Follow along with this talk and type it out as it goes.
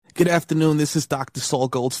Good afternoon. This is Dr. Saul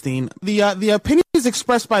Goldstein. The opinions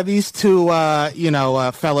expressed by these two,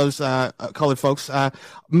 fellows, colored folks,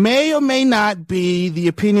 may or may not be the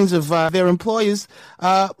opinions of their employers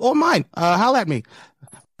or mine. Holla at me.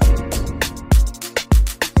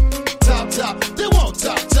 Top, they want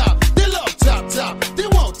top, they love top, they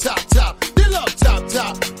want top, they love top.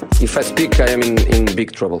 If I speak, I am in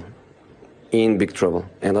big trouble. In big trouble.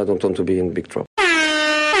 And I don't want to be in big trouble.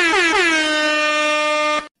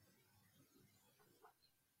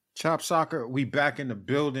 Chop Soccer, we back in the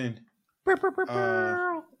building. What the fuck?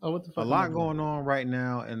 A lot going on right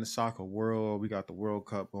now in the soccer world. We got the World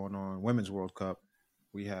Cup going on, Women's World Cup.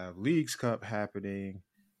 We have Leagues Cup happening.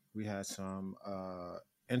 We had some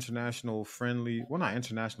international friendly, well, not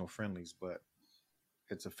international friendlies, but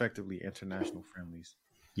it's effectively international friendlies.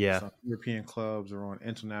 Yeah. Some European clubs are on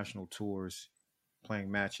international tours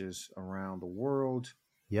playing matches around the world.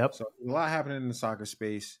 Yep. So a lot happening in the soccer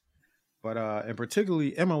space. But and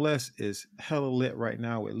particularly MLS is hella lit right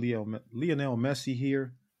now with Lionel Messi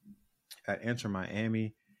here at Inter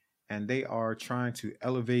Miami. And they are trying to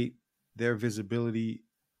elevate their visibility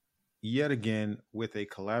yet again with a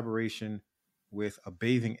collaboration with a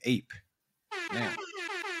bathing ape. Now,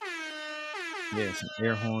 yeah, some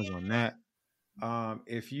air horns on that.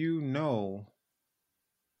 If you know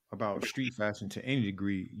about street fashion to any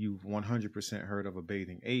degree, you've 100% heard of a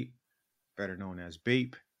bathing ape, better known as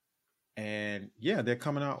BAPE. And yeah, they're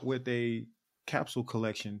coming out with a capsule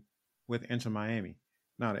collection with Inter Miami.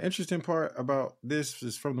 Now, the interesting part about this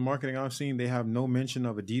is from the marketing I've seen, they have no mention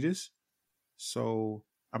of Adidas. So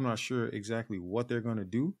I'm not sure exactly what they're going to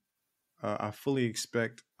do. I fully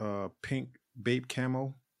expect pink BAPE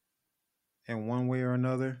camo in one way or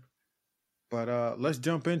another. But let's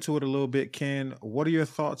jump into it a little bit. Ken, what are your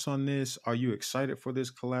thoughts on this? Are you excited for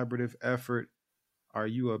this collaborative effort? Are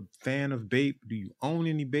you a fan of BAPE? Do you own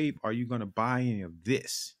any BAPE? Are you going to buy any of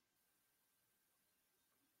this?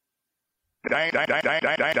 Damn,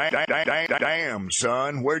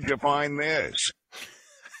 son, where'd you find this?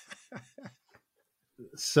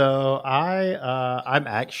 So I'm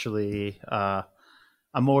actually I'm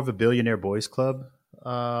more of a Billionaire Boys Club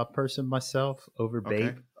person myself over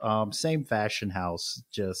BAPE. Okay. Same fashion house,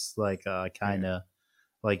 just like kind of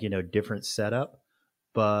like, different setup.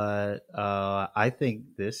 But I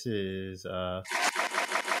think this is I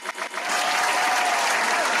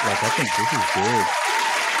think this is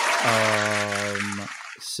good.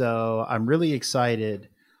 So I'm really excited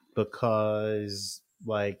because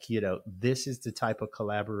this is the type of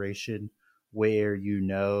collaboration where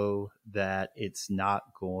that it's not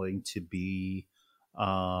going to be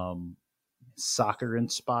soccer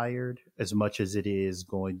inspired as much as it is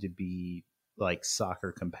going to be like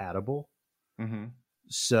soccer compatible. Mm-hmm.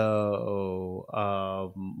 So,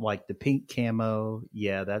 like the pink camo,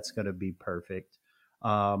 yeah, that's going to be perfect.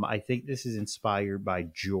 I think this is inspired by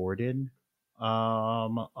Jordan,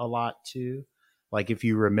 a lot too. Like if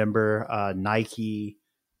you remember, Nike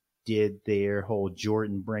did their whole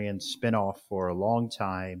Jordan brand spinoff for a long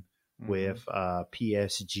time with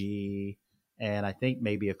PSG, and I think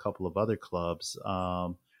maybe a couple of other clubs.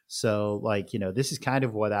 So this is kind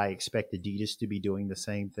of what I expect Adidas to be doing the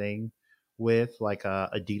same thing with. Like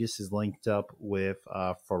Adidas is linked up with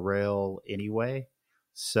Pharrell anyway.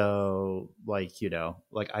 So I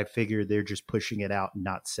figure they're just pushing it out and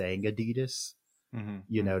not saying Adidas,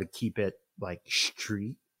 to keep it like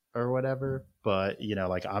street or whatever. But,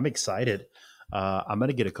 I'm excited. I'm going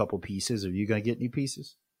to get a couple pieces. Are you going to get any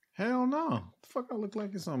pieces? Hell no. The fuck I look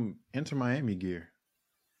like in some Inter Miami gear.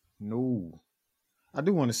 No. I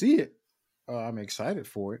do want to see it. I'm excited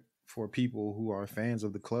for it. For people who are fans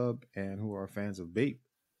of the club and who are fans of BAPE.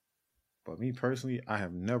 But me personally, I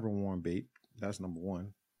have never worn BAPE. That's number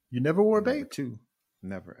one. You never wore Number BAPE? two,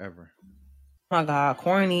 never, ever. Oh my God,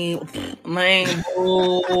 corny, lame,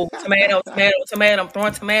 boo, tomato, I'm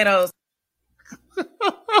throwing tomatoes.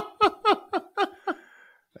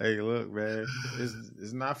 Hey, look, man,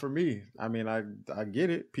 it's not for me. I mean, I get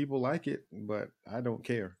it. People like it, but I don't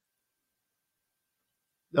care.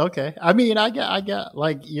 Okay. I mean, I got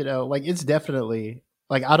it's definitely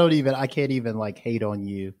like, I can't even like hate on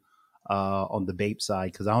you on the BAPE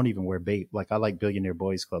side. Cause I don't even wear BAPE. Like I like Billionaire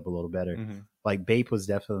Boys Club a little better. Mm-hmm. Like BAPE was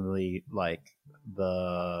definitely like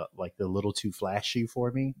the little too flashy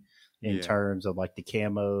for me in terms of like the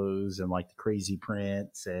camos and like the crazy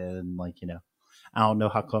prints and I don't know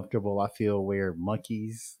how comfortable I feel wear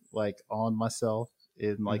monkeys like on myself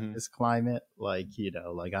in like this climate. Like, I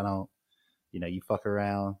don't, you fuck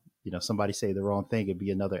around, somebody say the wrong thing, it'd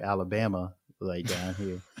be another Alabama like down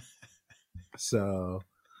here. So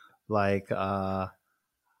I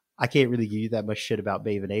I can't really give you that much shit about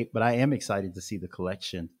Babe and Ape, but I am excited to see the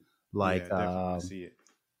collection. Like, yeah, definitely wanna see it.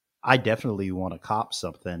 I definitely want to cop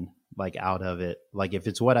something like out of it. Like if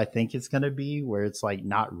it's what I think it's gonna be, where it's like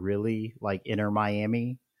not really like Inter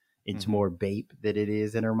Miami, it's more BAPE than it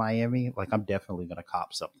is Inter Miami. Like I'm definitely gonna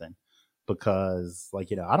cop something because like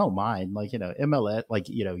I don't mind like MLS. Like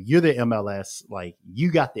you're the MLS. Like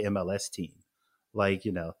you got the MLS team. Like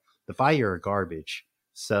the Fire are garbage.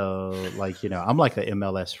 So like I'm like a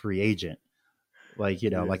MLS free agent. Like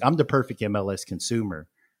like I'm the perfect MLS consumer,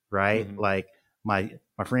 right? Like my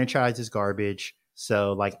franchise is garbage,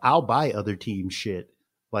 so like I'll buy other team shit,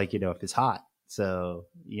 like if it's hot. So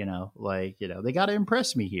like they got to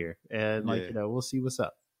impress me here, and like we'll see what's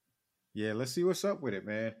up. Yeah, let's see what's up with it,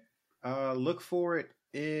 man. Look for it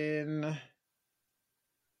in,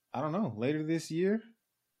 I don't know, later this year.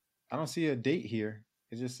 I don't see a date here.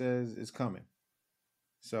 It just says it's coming.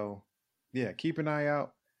 So yeah, keep an eye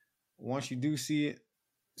out. Once you do see it,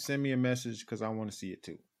 send me a message because I want to see it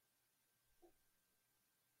too.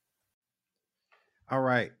 All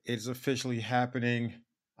right, it's officially happening.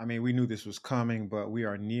 I mean, we knew this was coming, but we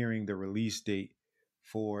are nearing the release date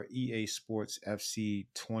for EA Sports FC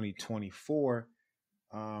 2024.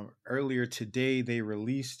 Earlier today, they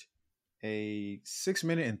released a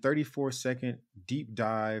 6-minute and 34-second deep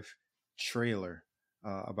dive trailer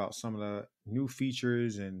about some of the new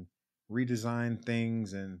features and redesigned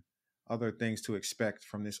things and other things to expect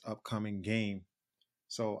from this upcoming game.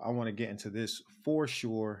 So I want to get into this for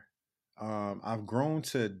sure. I've grown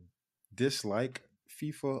to dislike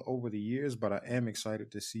FIFA over the years, but I am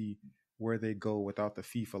excited to see where they go without the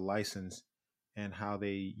FIFA license and how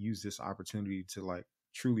they use this opportunity to like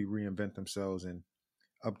truly reinvent themselves and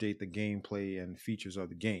update the gameplay and features of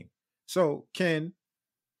the game. So, Ken,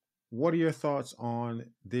 what are your thoughts on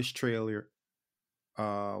this trailer?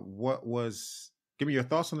 Give me your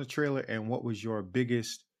thoughts on the trailer and what was your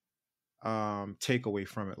biggest takeaway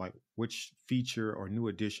from it? Like which feature or new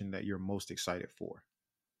addition that you're most excited for?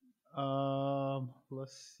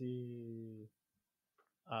 Let's see.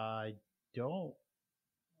 I don't.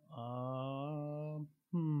 Oh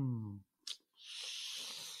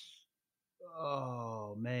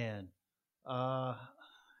man.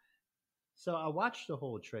 So I watched the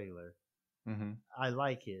whole trailer. I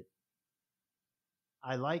like it.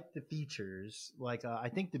 I like the features. Like I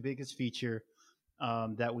think the biggest feature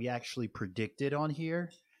that we actually predicted on here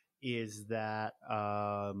is that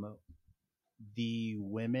the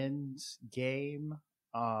women's game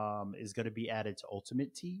is going to be added to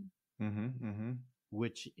Ultimate Team,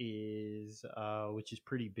 which is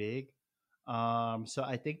pretty big. So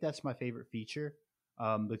I think that's my favorite feature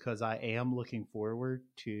because I am looking forward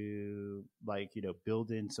to like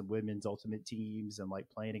building some women's Ultimate teams and like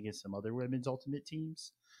playing against some other women's Ultimate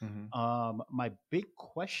teams. My big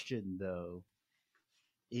question though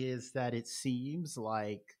is that it seems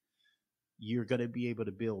like you're going to be able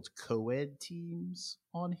to build co-ed teams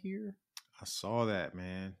on here. I saw that,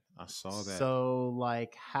 man. I saw that. So,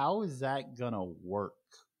 like, how is that going to work?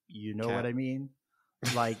 You know what I mean?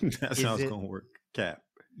 Like, that's how it's going to work. Cap.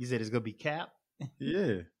 You said it's going to be cap?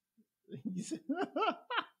 Yeah.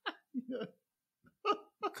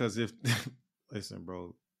 Because listen,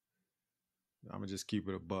 bro, I'm going to just keep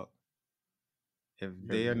it a buck. If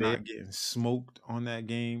they are not getting smoked on that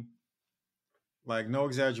game, like no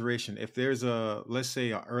exaggeration, if there's let's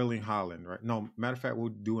say a Erling Haaland, right? No, matter of fact, we'll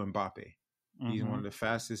do Mbappe. He's one of the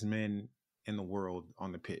fastest men in the world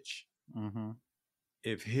on the pitch.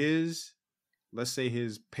 If let's say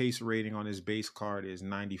his pace rating on his base card is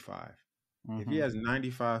 95. If he has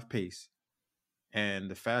 95 pace and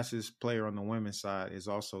the fastest player on the women's side is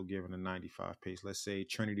also given a 95 pace, let's say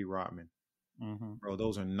Trinity Rodman, bro,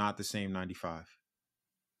 those are not the same 95.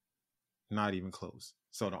 Not even close.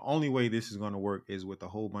 So the only way this is going to work is with a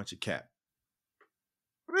whole bunch of cap.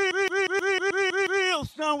 Real,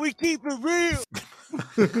 son, we keep it real.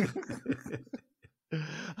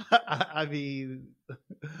 I mean,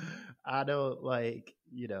 I don't like,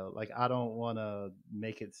 like I don't want to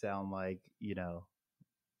make it sound like,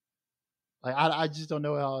 like I just don't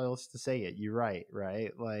know how else to say it. You're right?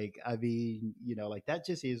 Like, I mean, like that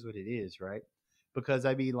just is what it is, right? Because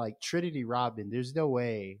I mean, like Trinity Rodman, there's no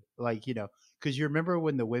way, like, because you remember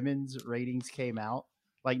when the women's ratings came out,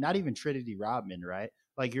 like not even Trinity Rodman, right?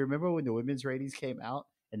 Like you remember when the women's ratings came out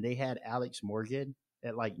and they had Alex Morgan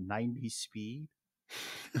at like 90 speed?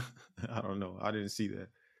 I don't know. I didn't see that.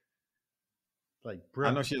 Like, bro,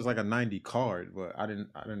 I know she has like a 90 card, but I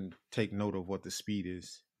didn't take note of what the speed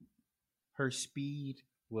is. Her speed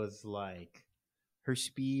was like in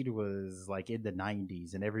the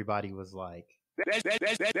 90s, and everybody was like,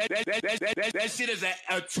 That shit is a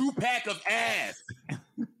 2-pack of ass.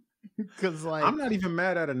 Because like, I'm not even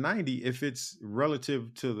mad at a 90 if it's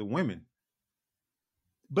relative to the women.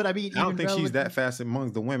 but I mean, I don't think she's that fast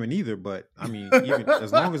amongst the women either. But I mean, even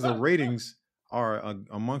as long as the ratings are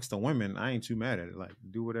amongst the women, I ain't too mad at it. Like,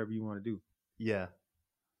 do whatever you want to do. Yeah.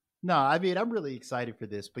 No, I mean, I'm really excited for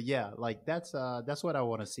this, but yeah, like that's what I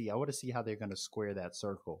want to see. I want to see how they're going to square that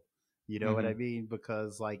circle. You know what I mean?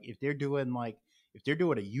 Because like if they're doing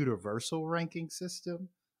a universal ranking system,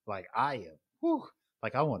 like I am,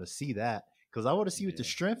 like I want to see that because I want to see what the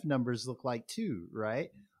strength numbers look like too, right?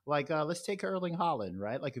 Like let's take Erling Haaland,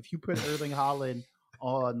 right? Like if you put Erling Haaland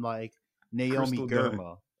on like Naomi Crystal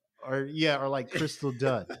Germa or like Crystal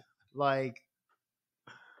Dunn, like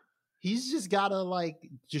he's just gotta like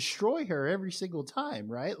destroy her every single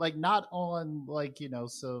time, right? Like not on like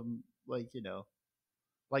some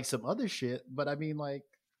like some other shit, but I mean like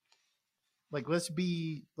let's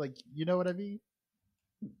be like, you know what I mean?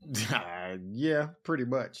 Yeah, pretty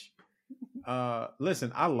much.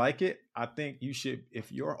 Listen, I like it. I think you should,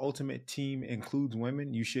 if your ultimate team includes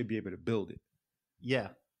women, you should be able to build it. Yeah,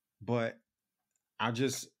 but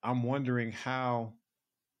I'm wondering how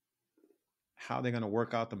they're going to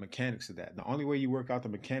work out the mechanics of that. The only way you work out the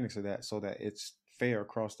mechanics of that so that it's fair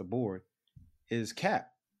across the board is cap.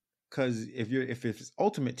 Because if it's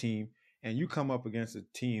ultimate team and you come up against a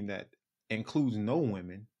team that includes no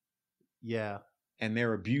women, yeah, and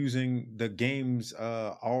they're abusing the game's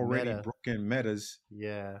already broken metas,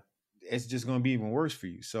 yeah, it's just going to be even worse for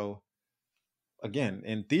you. So again,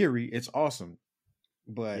 in theory, it's awesome,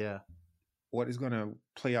 but yeah, what is going to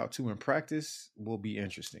play out too in practice will be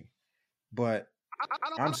interesting. But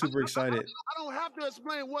I'm super excited. I don't have to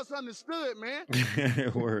explain what's understood,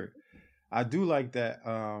 man. Word. I do like that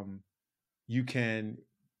you can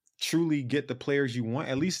truly get the players you want.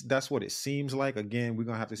 At least that's what it seems like. Again, we're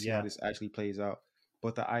going to have to see how this actually plays out.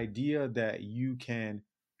 But the idea that you can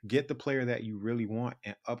get the player that you really want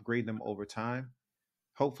and upgrade them over time,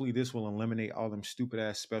 hopefully this will eliminate all them stupid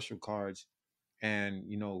ass special cards and,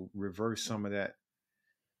 reverse some of that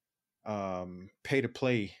pay to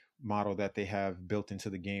play model that they have built into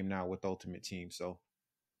the game now with Ultimate Team. So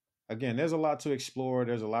again, there's a lot to explore.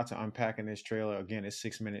 There's a lot to unpack in this trailer. Again, it's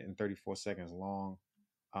 6 minutes and 34 seconds long.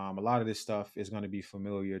 A lot of this stuff is going to be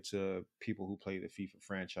familiar to people who play the FIFA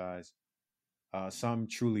franchise. Some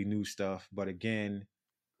truly new stuff, but again,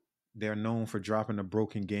 they're known for dropping a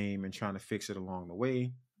broken game and trying to fix it along the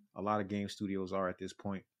way. A lot of game studios are at this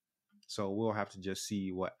point. So we'll have to just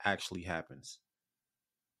see what actually happens.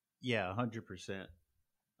 Yeah, 100%.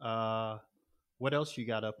 What else you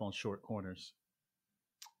got up on Short Corners?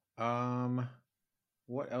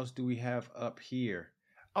 What else do we have up here?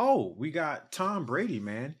 Oh, we got Tom Brady,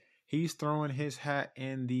 man. He's throwing his hat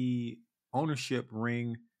in the ownership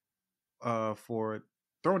ring for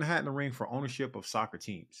ownership of soccer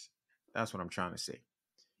teams. That's what I'm trying to say.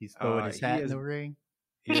 He's throwing his hat in the ring.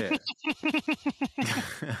 Yeah.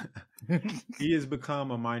 He has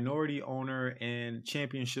become a minority owner in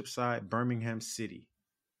championship side Birmingham City.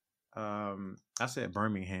 I said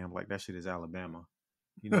Birmingham like that shit is Alabama.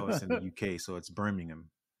 It's in the UK, so it's Birmingham.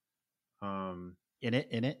 In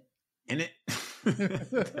it.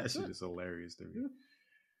 That shit is hilarious to me.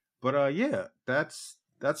 But yeah, that's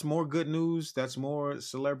more good news. That's more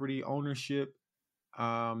celebrity ownership.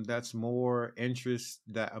 That's more interest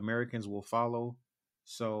that Americans will follow.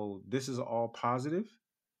 So this is all positive.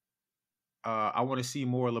 I want to see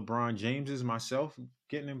more LeBron Jameses myself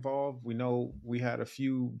getting involved. We know we had a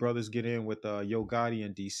few brothers get in with Yo Gotti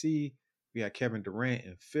in DC. We had Kevin Durant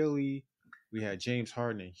in Philly. We had James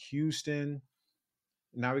Harden in Houston.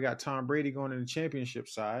 Now we got Tom Brady going in the championship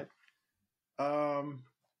side.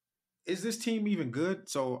 Is this team even good?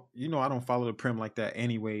 So, I don't follow the Prem like that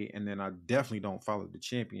anyway, and then I definitely don't follow the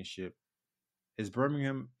championship. Is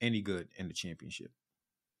Birmingham any good in the championship?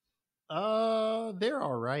 They're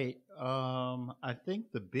all right. I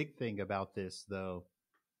think the big thing about this though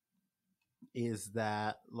is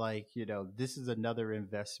that this is another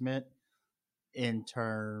investment in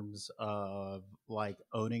terms of like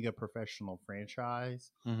owning a professional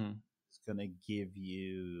franchise. Mm-hmm. It's going to give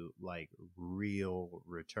you like real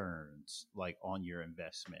returns like on your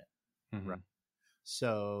investment. Mm-hmm. Right.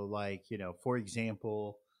 So for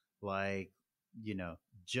example,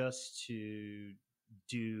 just to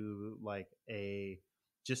do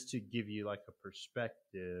just to give you like a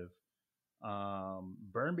perspective,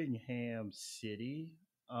 Birmingham City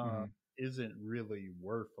isn't really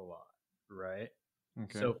worth a lot, right?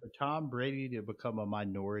 Okay. So for Tom Brady to become a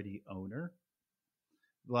minority owner,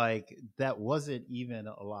 that wasn't even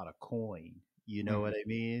a lot of coin, You know what I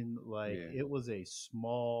mean? Like Yeah. it was a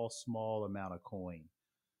small amount of coin.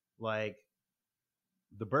 Like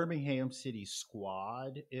the Birmingham City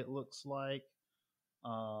squad, it looks like,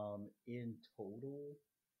 in total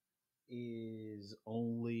is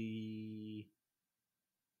only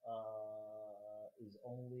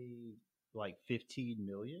like 15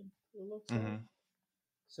 million, it looks like.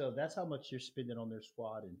 So that's how much you're spending on their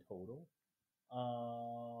squad in total.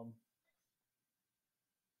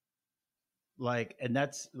 Like, and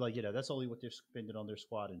that's like, that's only what they're spending on their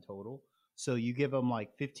squad in total. So you give them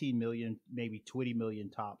like 15 million, maybe 20 million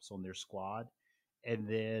tops on their squad. And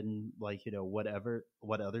then like, what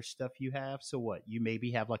other stuff you have. So what, you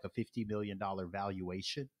maybe have like a $50 million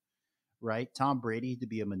valuation, right? Tom Brady to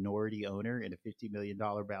be a minority owner in a $50 million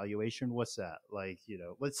valuation. What's that? Like,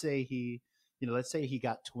 let's say he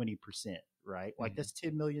got 20%, right? Like that's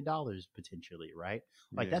 $10 million potentially, right?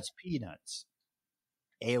 Like that's peanuts.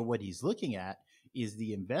 And what he's looking at is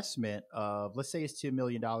the investment of, let's say it's $10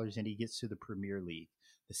 million and he gets to the Premier League.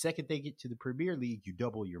 The second they get to the Premier League, you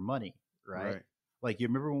double your money, right? Like, you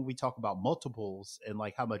remember when we talk about multiples and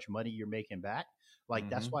like how much money you're making back?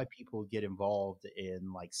 Like, that's why people get involved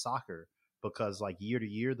in like soccer, because like year to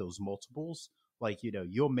year, those multiples, like,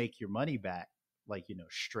 you'll make your money back, like,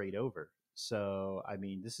 straight over. So, I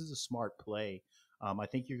mean, this is a smart play. I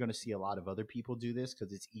think you're going to see a lot of other people do this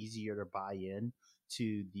because it's easier to buy in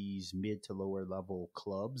to these mid to lower level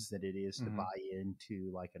clubs than it is to buy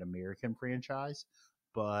into like an American franchise.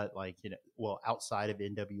 But like, outside of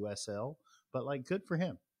NWSL, but like good for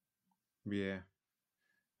him. Yeah.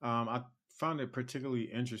 I found it particularly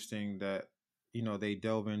interesting that, they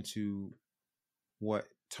delve into what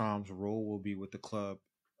Tom's role will be with the club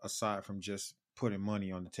aside from just putting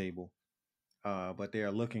money on the table. But they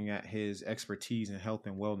are looking at his expertise in health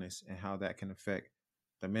and wellness and how that can affect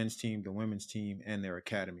the men's team, the women's team, and their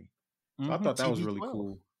academy. So I thought that was really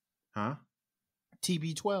cool. Huh?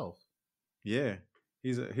 TB12. Yeah.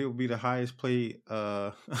 He'll be the highest paid.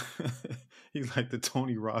 He's like the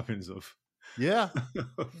Tony Robbins of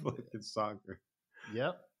fucking soccer.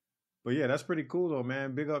 Yep. But yeah, that's pretty cool though,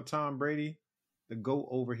 man. Big up Tom Brady, the GOAT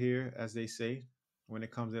over here, as they say, when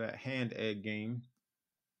it comes to that hand egg game.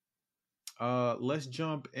 Let's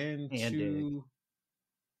jump into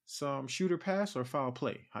some shooter pass or foul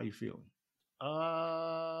play. How you feeling?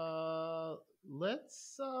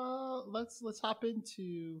 Let's hop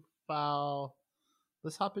into foul.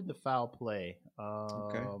 Let's hop into foul play.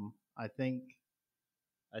 Okay. I think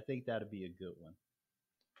that'd be a good one.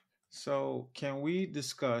 So, can we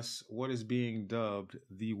discuss what is being dubbed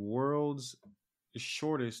the world's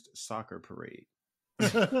shortest soccer parade?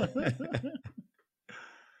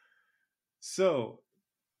 So,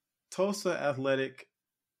 Tulsa Athletic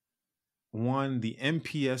won the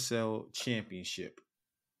MPSL championship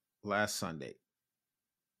last Sunday.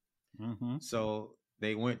 So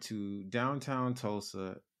they went to downtown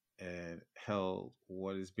Tulsa and held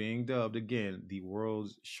what is being dubbed again the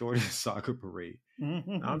world's shortest soccer parade.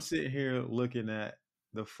 I'm sitting here looking at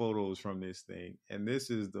the photos from this thing, and this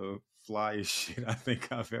is the flyest shit I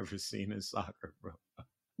think I've ever seen in soccer, bro.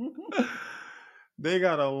 They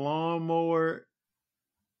got a lawnmower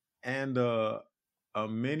and a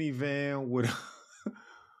minivan with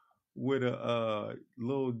a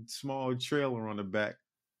little small trailer on the back,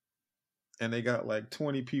 and they got like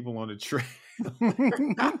 20 people on the trail.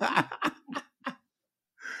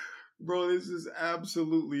 Bro, this is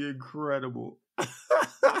absolutely incredible.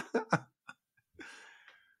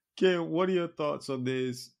 Ken, what are your thoughts on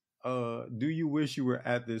this? Do you wish you were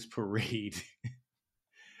at this parade?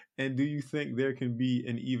 And do you think there can be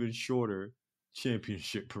an even shorter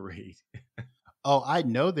championship parade? Oh, I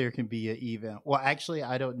know there can be an even. Well, actually,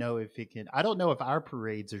 I don't know if it can. I don't know if our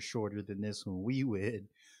parades are shorter than this one. We would,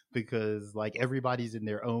 because like everybody's in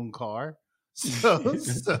their own car. So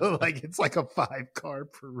like it's like a 5-car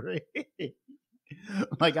parade.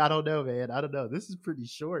 Like, I don't know, man. I don't know. This is pretty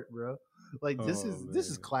short, bro. Like this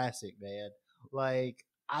is classic, man. Like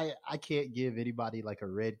I can't give anybody like a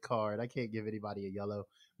red card. I can't give anybody a yellow.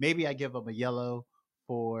 Maybe I give them a yellow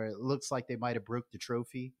for it looks like they might have broke the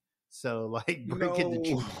trophy. So like breaking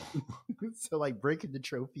the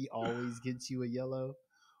trophy always gets you a yellow.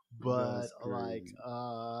 But like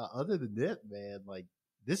other than that, man, like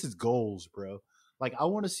this is goals, bro. Like I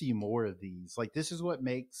want to see more of these. Like this is what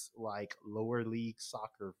makes like lower league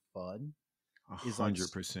soccer fun.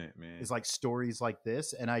 100%, man. It's like stories like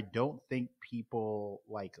this, and I don't think people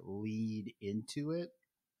like lead into it.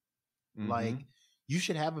 Like you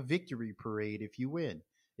should have a victory parade if you win.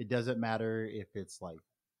 It doesn't matter if it's like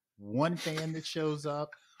one fan that shows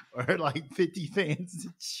up or like 50 fans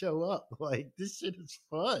that show up. Like this shit is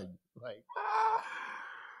fun. Like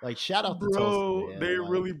Like, shout out to Tulsa, Bro, man. they Like,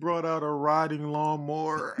 really brought out a riding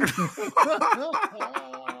lawnmower.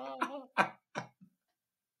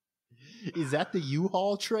 is that the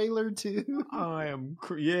U-Haul trailer too?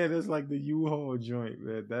 Yeah, that's like the U-Haul joint,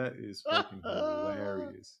 man. That is fucking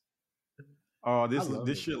hilarious. Oh,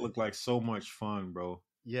 this shit looked like so much fun, bro.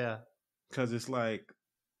 Yeah. Cause it's like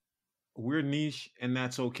we're niche and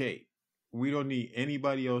that's okay. We don't need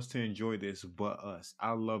anybody else to enjoy this but us.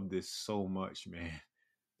 I love this so much, man.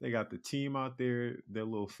 They got the team out there, their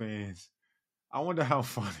little fans. I wonder how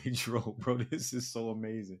far they drove, bro. This is so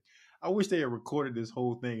amazing. I wish they had recorded this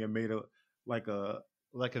whole thing and made a video.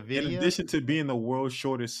 In addition to being the world's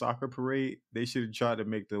shortest soccer parade, they should have tried to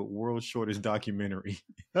make the world's shortest documentary.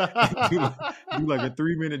 do like a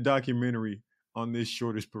 3-minute documentary on this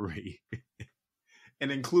shortest parade.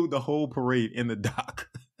 And include the whole parade in the doc.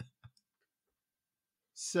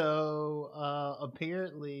 So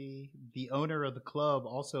apparently the owner of the club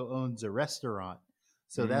also owns a restaurant.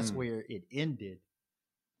 So that's where it ended,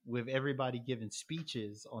 with everybody giving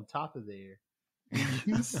speeches on top of there.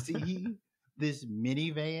 You see this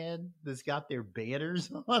minivan that's got their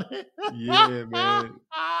banners on it? Yeah, man.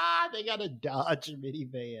 They got a Dodge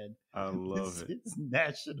minivan. I love it. It's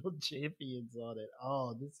national champions on it.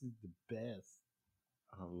 Oh, this is the best.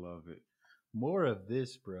 I love it. More of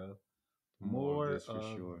this, bro. More of this for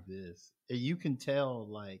sure. This. And you can tell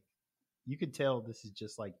this is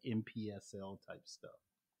just like MPSL type stuff.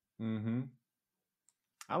 Mm-hmm.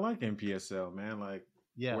 I like MPSL, man. Like,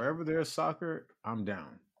 yeah, wherever there's soccer, I'm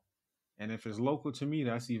down. And if it's local to me,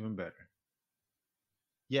 that's even better.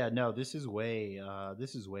 Yeah, no, this is way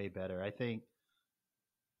better. I think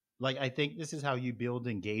this is how you build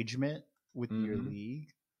engagement with your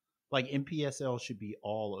league. Like, MPSL should be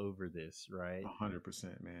all over this, right?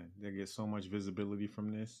 100%, man. They get so much visibility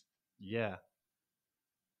from this. Yeah.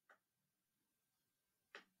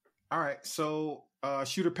 All right, so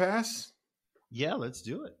shooter pass. Yeah, let's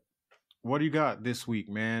do it. What do you got this week,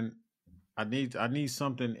 man? I need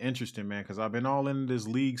something interesting, man, because I've been all into this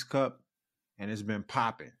Leagues Cup, and it's been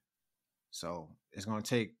popping. So it's gonna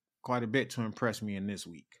take quite a bit to impress me in this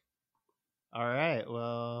week. All right,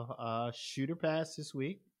 well, shooter pass this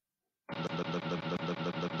week.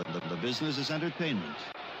 The business is entertainment,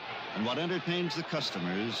 and what entertains the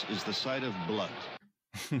customers is the sight of blood.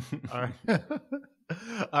 All right.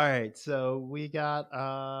 All right, so we got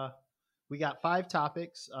 5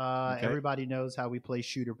 topics. Okay. Everybody knows how we play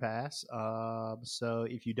shooter pass. So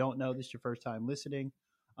if you don't know, this is your first time listening.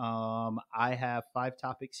 I have 5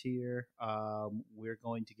 topics here. We're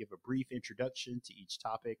going to give a brief introduction to each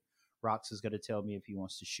topic. Rox is going to tell me if he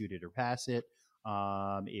wants to shoot it or pass it.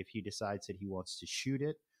 If he decides that he wants to shoot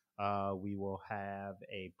it, we will have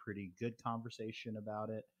a pretty good conversation about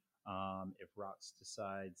it. If Rox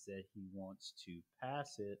decides that he wants to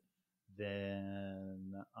pass it,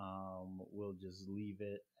 then we'll just leave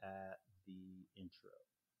it at the intro,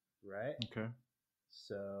 right? Okay.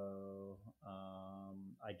 So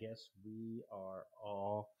I guess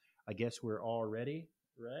we're all ready,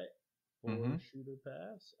 right? For shooter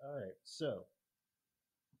pass. All right. So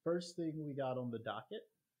first thing we got on the docket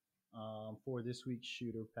for this week's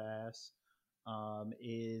shooter pass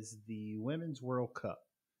is the Women's World Cup.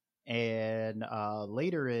 And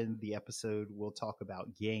later in the episode, we'll talk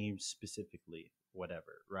about games specifically,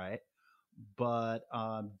 whatever, right? But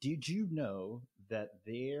did you know that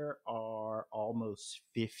there are almost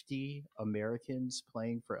 50 Americans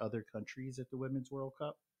playing for other countries at the Women's World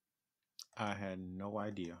Cup? I had no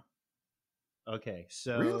idea. Okay,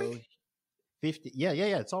 so really? 50. Yeah.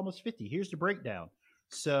 It's almost 50. Here's the breakdown.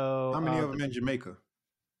 So how many of them in Jamaica?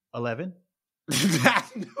 11.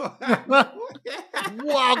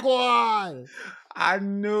 Wagwan! I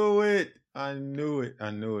knew it.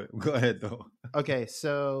 Go ahead, though. Okay,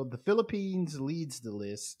 so the Philippines leads the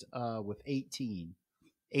list with 18.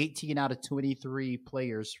 18 out of 23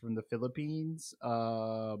 players from the Philippines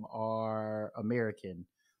are American.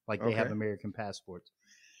 Like, they have American passports.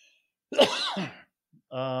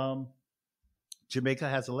 Jamaica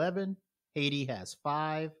has 11. Haiti has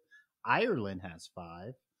 5. Ireland has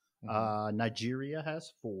 5. Nigeria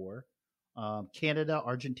has 4. Canada,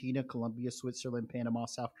 Argentina, Colombia, Switzerland, Panama,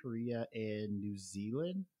 South Korea, and New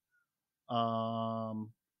Zealand.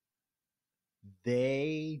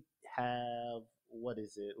 They have, what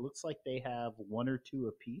is it? Looks like they have 1 or 2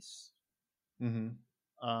 apiece.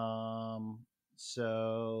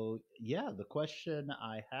 So yeah, the question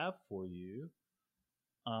I have for you.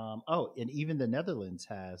 And even the Netherlands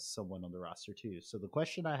has someone on the roster too. So the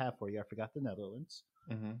question I have for you, I forgot the Netherlands.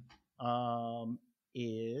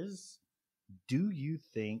 Is, do you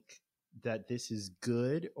think that this is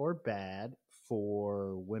good or bad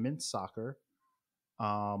for women's soccer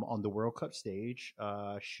on the World Cup stage,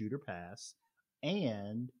 shoot or pass?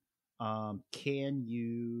 And do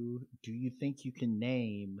you think you can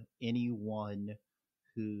name anyone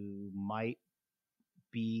who might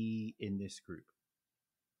be in this group?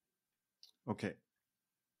 Okay.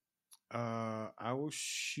 I will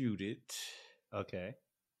shoot it, Okay.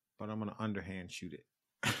 but I'm gonna underhand shoot it.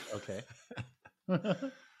 Okay.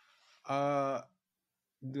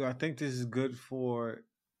 Do I think this is good for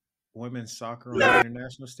women's soccer on the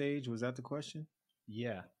international stage? Was that the question?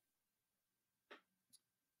 Yeah.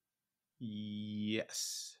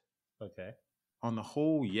 Yes. Okay. On the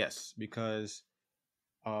whole, yes, because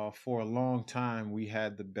for a long time we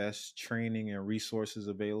had the best training and resources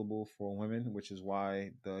available for women, which is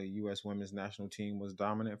why the U.S. women's national team was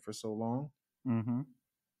dominant for so long. Mm-hmm.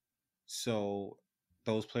 So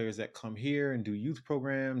those players that come here and do youth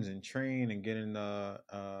programs and train and get in the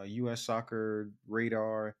U.S. soccer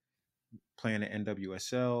radar, playing the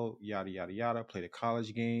NWSL, yada, yada, yada, play the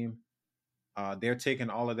college game. They're taking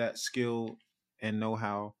all of that skill and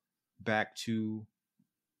know-how back to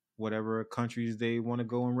whatever countries they want to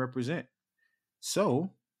go and represent. So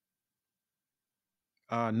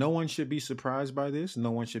no one should be surprised by this. No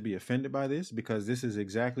one should be offended by this, because this is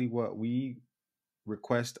exactly what we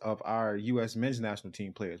request of our U.S. men's national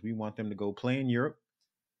team players. We want them to go play in Europe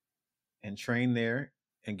and train there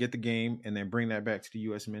and get the game and then bring that back to the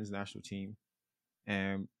U.S. men's national team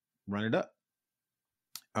and run it up.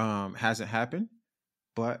 Hasn't happened,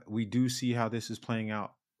 but we do see how this is playing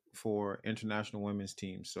out for international women's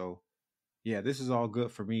teams. So yeah, this is all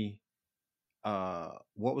good for me.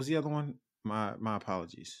 What was the other one? My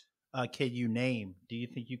apologies. Can you name? Do you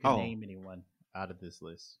think you can name anyone out of this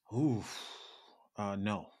list? Ooh,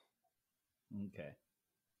 no. Okay.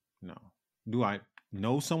 No. Do I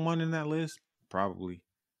know someone in that list? Probably.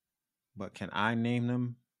 But can I name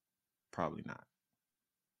them? Probably not.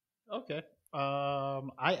 Okay.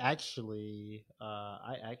 I actually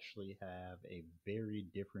have a very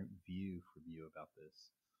different view from you about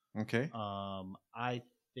this. Okay. I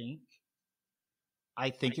think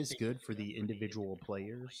it's good for the individual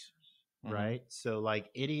players, right? So like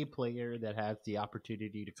any player that has the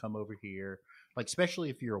opportunity to come over here, like especially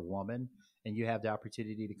if you're a woman and you have the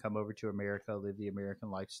opportunity to come over to America, live the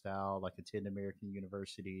American lifestyle, like attend American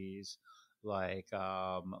universities, like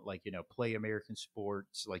play American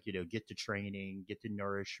sports, get the training, get the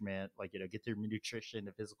nourishment, get the nutrition,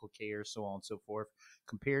 the physical care, so on and so forth,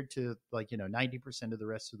 compared to 90% of the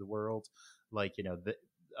rest of the world,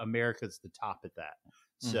 America's the top at that.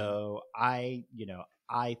 So I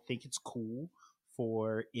think it's cool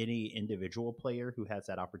for any individual player who has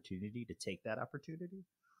that opportunity to take that opportunity.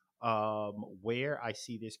 Where I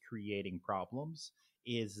see this creating problems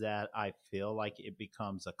is that I feel like it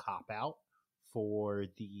becomes a cop out for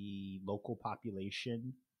the local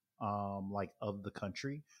population, of the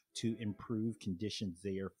country, to improve conditions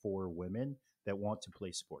there for women that want to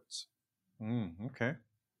play sports. Okay.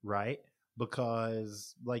 Right?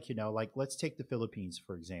 Because let's take the Philippines,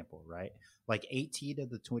 for example, right? 18 of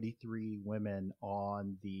the 23 women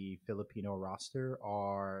on the Filipino roster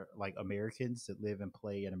are Americans that live and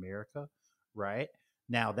play in America, right?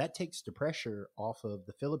 Now that takes the pressure off of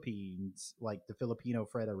the Philippines, the Filipino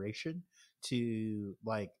Federation, to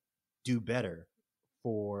do better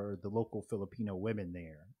for the local Filipino women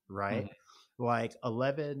there, right?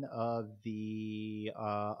 11 of the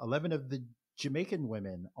Jamaican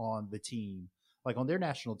women on the team, on their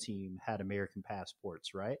national team, had American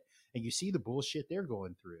passports, right? And you see the bullshit they're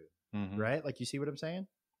going through, right? You see what I'm saying?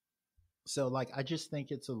 So I just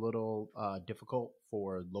think it's a little difficult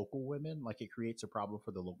for local women. It creates a problem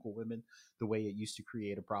for the local women the way it used to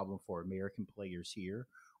create a problem for American players here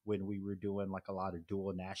when we were doing a lot of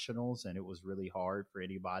dual nationals, and it was really hard for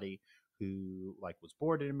anybody who was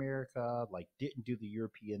born in America, didn't do the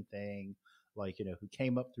European thing, who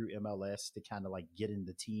came up through MLS to kind of get in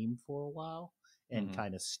the team for a while, and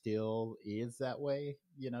kind of still is that way,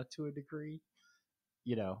 to a degree,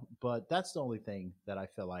 but that's the only thing that I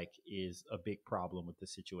feel like is a big problem with the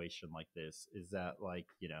situation like this, is that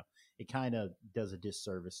it kind of does a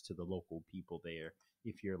disservice to the local people there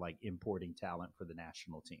if you're importing talent for the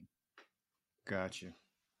national team. Got you.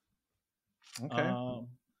 Okay.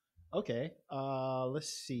 Okay. Let's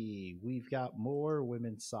see. We've got more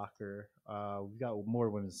women's soccer. We've got more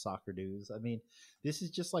women's soccer news. I mean, this is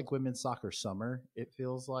just women's soccer summer. It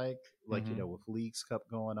feels like with Leagues Cup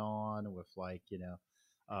going on, with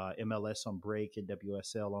MLS on break and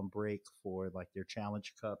WSL on break for their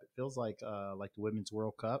Challenge Cup. It feels like the Women's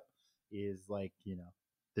World Cup is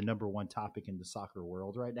the number one topic in the soccer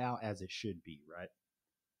world right now, as it should be, right?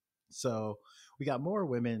 So we got more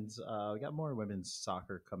women's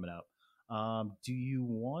soccer coming up. Do you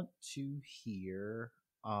want to hear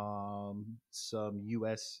some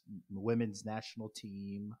U.S. women's national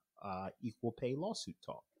team equal pay lawsuit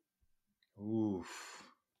talk? Oof.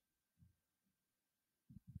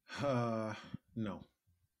 No.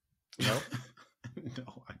 Nope.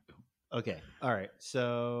 No, I don't. Okay. All right.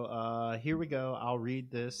 So here we go. I'll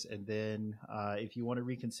read this, and then if you want to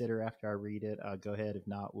reconsider after I read it, go ahead. If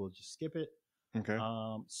not, we'll just skip it. Okay.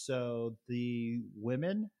 So the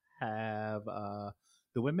women have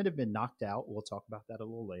been knocked out. We'll talk about that a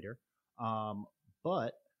little later.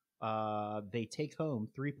 But they take home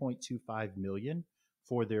 3.25 million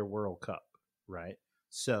for their World Cup, right?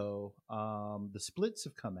 So the splits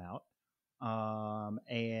have come out,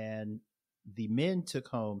 and the men took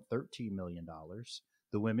home $13 million.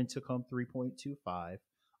 The women took home 3.25.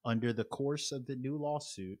 Under the course of the new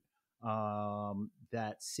lawsuit,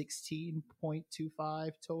 that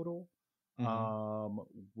 16.25 total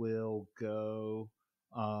will go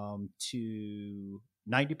to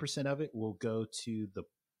 90% of it will go to the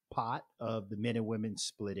pot of the men and women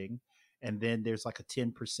splitting, and then there's like a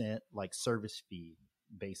 10% like service fee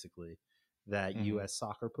basically that US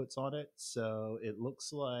Soccer puts on it. So it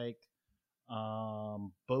looks like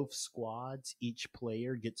both squads, each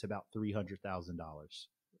player gets about $300,000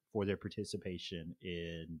 for their participation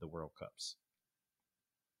in the World Cups.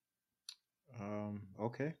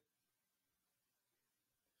 Okay.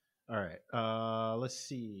 All right. Let's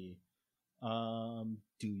see.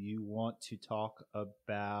 Do you want to talk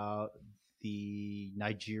about the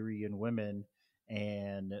Nigerian women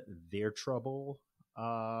and their trouble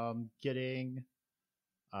getting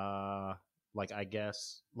like, I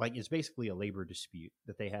guess, like it's basically a labor dispute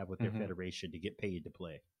that they have with their federation to get paid to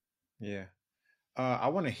play? Yeah. I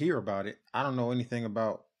want to hear about it. I don't know anything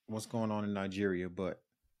about what's going on in Nigeria, but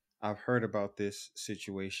I've heard about this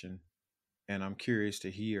situation, and I'm curious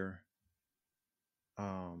to hear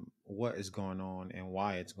what is going on and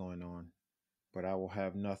why it's going on. But I will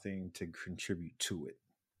have nothing to contribute to it.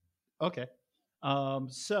 Okay.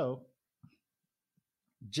 So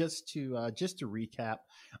just to recap,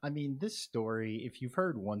 I mean, this story, if you've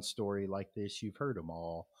heard one story like this, you've heard them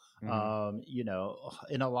all. You know,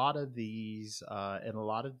 in a lot of these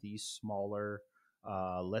smaller,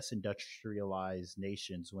 less industrialized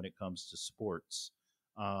nations, when it comes to sports,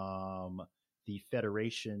 the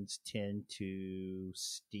federations tend to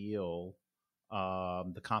steal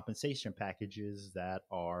the compensation packages that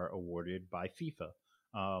are awarded by FIFA,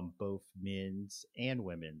 both men's and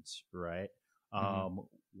women's, right?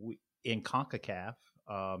 In CONCACAF,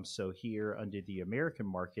 so here under the American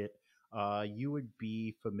market, you would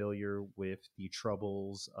be familiar with the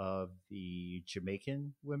troubles of the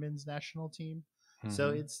Jamaican women's national team.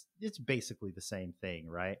 So it's basically the same thing,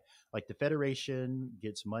 right? Like the federation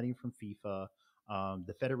gets money from FIFA.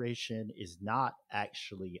 The federation is not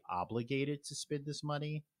actually obligated to spend this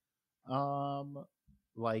money,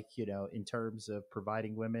 like, you know, in terms of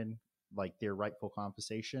providing women like their rightful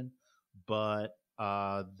compensation. But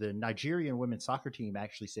the Nigerian women's soccer team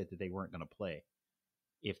actually said that they weren't going to play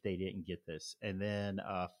if they didn't get this. And then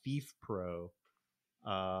FIFPRO,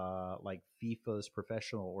 like FIFA's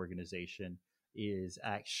professional organization, is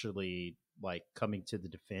actually like coming to the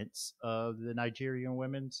defense of the Nigerian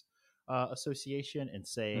women's association and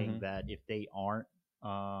saying that if they aren't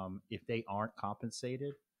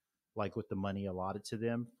compensated like with the money allotted to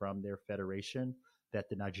them from their federation, that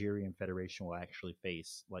the Nigerian federation will actually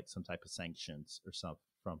face like some type of sanctions or something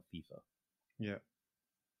from FIFA. Yeah.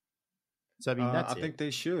 So I mean, I think they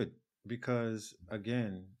should, because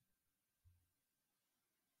again,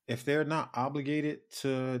 if they're not obligated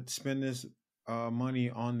to spend this money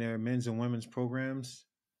on their men's and women's programs,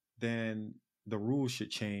 then the rules should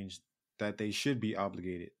change that they should be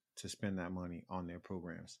obligated to spend that money on their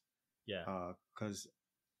programs. Yeah. Because,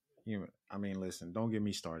 you know, I mean, listen, don't get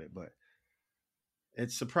me started, but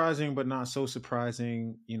it's surprising, but not so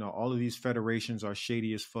surprising. You know, all of these federations are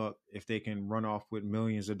shady as fuck if they can run off with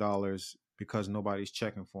millions of dollars because nobody's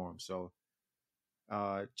checking for them. So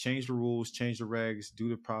change the rules, change the regs, do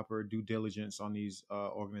the proper due diligence on these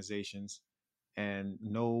organizations, and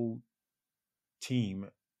no team,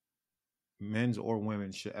 men's or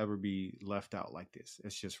women's, should ever be left out like this.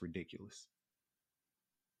 It's just ridiculous.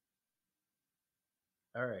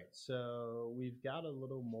 All right, so we've got a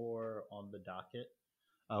little more on the docket.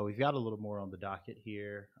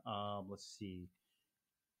 Here. Let's see.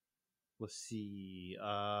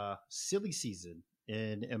 Silly season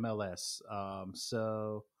in MLS.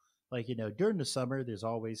 So, like, you know, during the summer, there's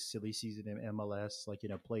always silly season in MLS. Like, you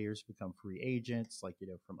know, players become free agents, like, you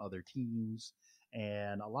know, from other teams.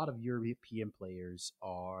 and a lot of European players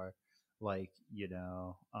are like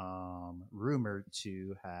rumored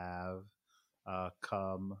to have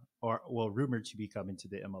come or well rumored to be coming to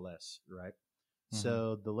the MLS, right?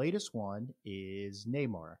 So the latest one is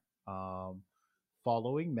Neymar. Um,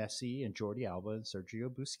 Following Messi and Jordi Alba and Sergio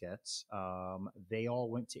Busquets, they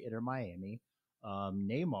all went to Inter Miami.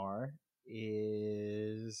 Neymar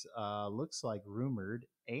is looks like rumored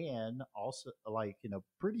and also like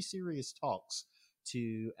pretty serious talks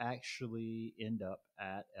to actually end up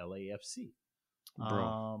at LAFC.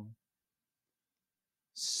 Bro.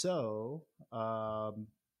 So,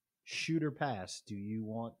 shoot or pass? Do you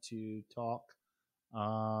want to talk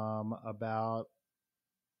about?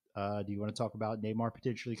 Do you want to talk about Neymar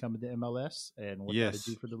potentially coming to MLS and what that would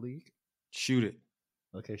do for the league? Shoot it.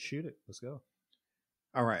 Okay, shoot it. Let's go.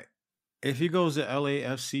 All right. If he goes to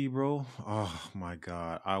LAFC, bro, oh my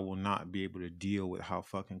God, I will not be able to deal with how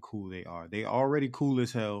fucking cool they are. They already cool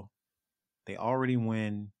as hell. They already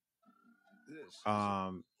win.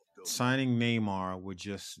 Signing Neymar would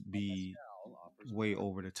just be way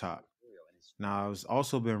over the top. Now, it's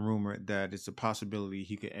also been rumored that it's a possibility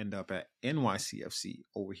he could end up at NYCFC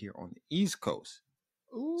over here on the East Coast.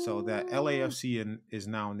 Ooh. So that LAFC is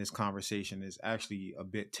now in this conversation is actually a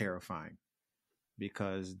bit terrifying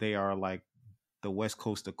because they are like the West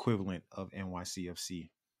Coast equivalent of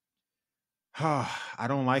NYCFC. I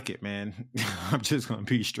don't like it, man. I'm just going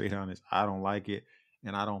to be straight honest. I don't like it.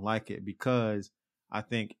 And I don't like it because I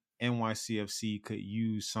think NYCFC could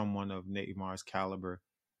use someone of Neymar's caliber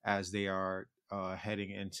as they are heading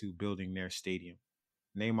into building their stadium.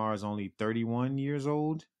 Neymar is only 31 years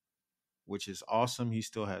old, which is awesome. He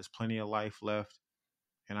still has plenty of life left.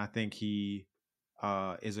 And I think he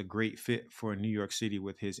is a great fit for New York City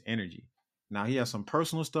with his energy. Now, he has some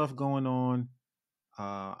personal stuff going on.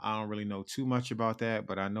 I don't really know too much about that,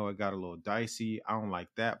 but I know it got a little dicey. I don't like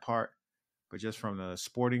that part. But just from the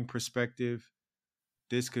sporting perspective,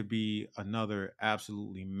 this could be another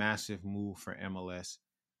absolutely massive move for MLS.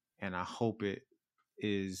 And I hope it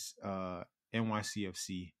is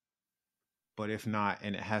NYCFC. But if not,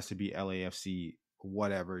 and it has to be LAFC,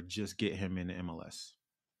 whatever, just get him in the MLS.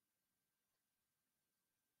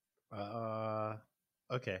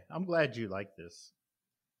 Okay. I'm glad you like this.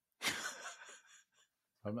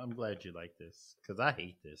 I'm glad you like this because I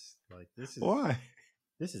hate this. Like this is why?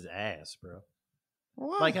 This is ass, bro.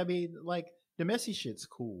 Why? Like I mean, like the Messi shit's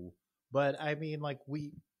cool, but I mean, like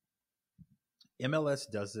MLS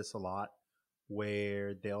does this a lot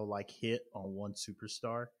where they'll like hit on one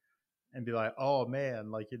superstar and be like, oh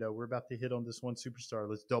man, like we're about to hit on this one superstar.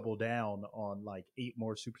 Let's double down on like 8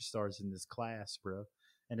 more superstars in this class, bro.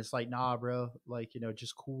 And it's like, nah, bro. Like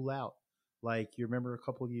just cool out. Like you remember a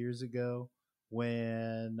couple of years ago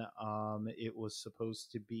when it was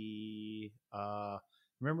supposed to be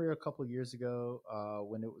remember a couple of years ago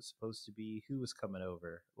when it was supposed to be who was coming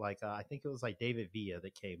over, like I think it was like David Villa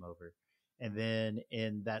that came over, and then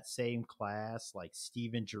in that same class like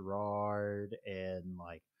Steven Gerrard and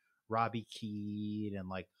like Robbie Keane and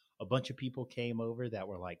like a bunch of people came over that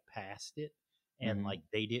were like past it and like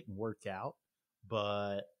they didn't work out,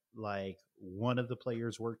 but like one of the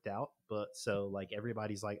players worked out, but so like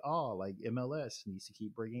everybody's like, oh, like MLS needs to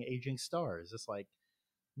keep bringing aging stars. It's like,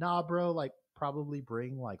 nah, bro, like probably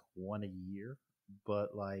bring like one a year,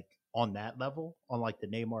 but like on that level, on like the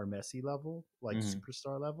Neymar Messi level, like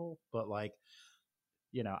superstar level, but like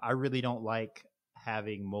I really don't like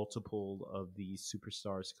having multiple of these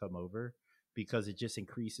superstars come over because it just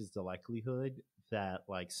increases the likelihood that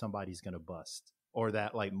like somebody's gonna bust or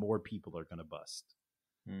that like more people are gonna bust.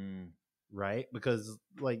 Right? Because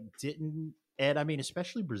like and I mean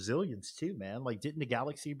especially Brazilians too, man. Like didn't the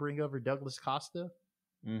Galaxy bring over Douglas Costa?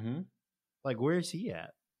 Like where's he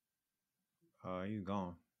at? He's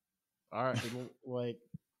gone. All right, like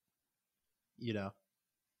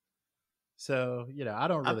so I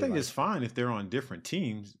don't really I think it's fine if they're on different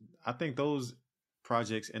teams. I think those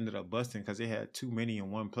projects ended up busting because they had too many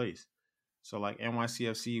in one place. So like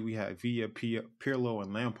NYCFC, we had Villa, Pirlo,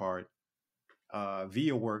 and Lampard.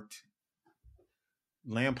 Villa worked.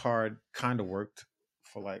 Lampard kind of worked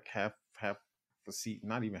for like half the season,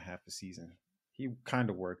 not even half the season. He kind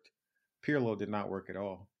of worked. Pirlo did not work at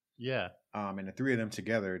all. Yeah. And the three of them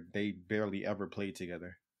together, they barely ever played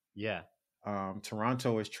together. Yeah.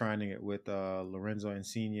 Toronto is trying it with Lorenzo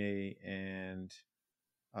Insigne and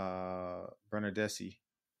Bernardeschi.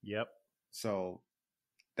 Yep. So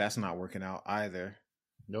that's not working out either.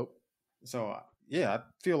 Nope. So yeah, I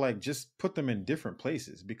feel like just put them in different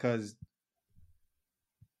places because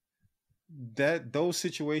those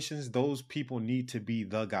situations, those people need to be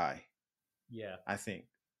the guy. Yeah. I think.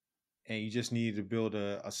 and you just need to build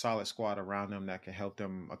a solid squad around them that can help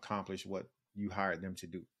them accomplish what you hired them to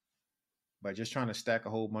do. But just trying to stack a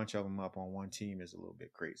whole bunch of them up on one team is a little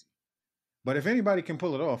bit crazy. But if anybody can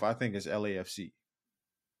pull it off, I think it's LAFC.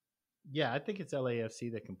 Yeah, I think it's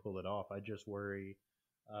LAFC that can pull it off. I just worry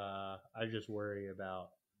about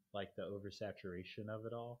like the oversaturation of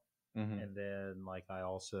it all. Mm-hmm. And then like I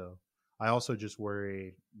also just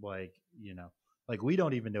worry like, like we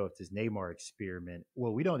don't even know if this Neymar experiment,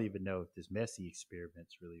 we don't even know if this Messi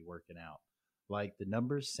experiment's really working out. Like the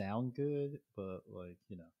numbers sound good, but like,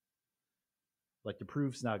 like the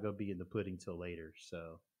proof's not going to be in the pudding till later.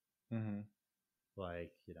 So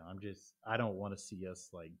like, I don't want to see us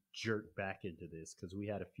like jerk back into this because we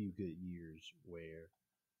had a few good years where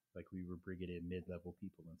like we were bringing in mid-level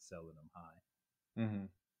people and selling them high.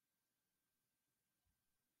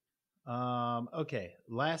 Okay,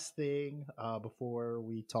 last thing before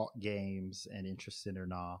we talk games and interesting or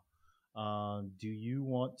not, do you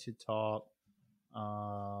want to talk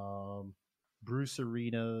Bruce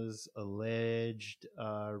Arena's alleged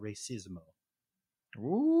racismo?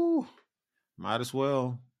 Ooh, might as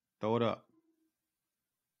well throw it up.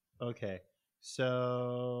 Okay,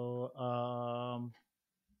 so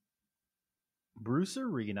Bruce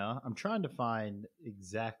Arena, I'm trying to find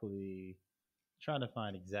exactly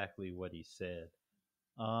what he said.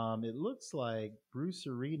 It looks like Bruce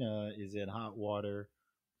Arena is in hot water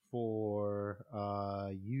for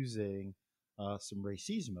using some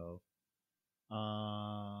racismo.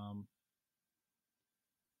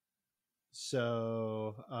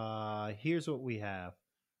 So here's what we have.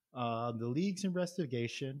 The league's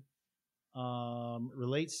investigation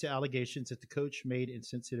relates to allegations that the coach made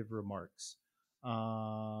insensitive remarks.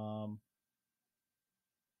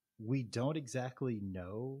 We don't exactly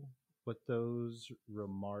know what those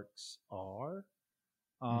remarks are,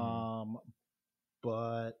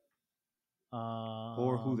 but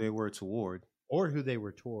or who they were toward,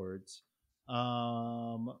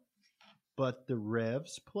 but the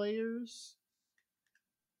Revs players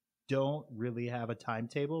don't really have a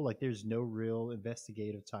timetable. Like there's no real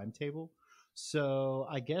investigative timetable. So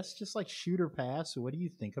I guess just like shoot or pass. What do you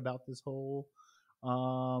think about this whole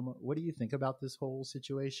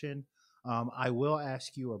situation? I will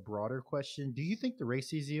ask you a broader question. Do you think the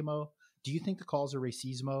calls of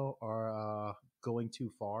racismo are going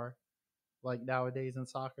too far like nowadays in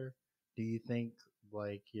soccer? Do you think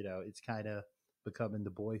like, it's kind of becoming the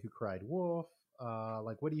boy who cried wolf?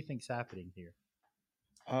 Like, what do you think's happening here?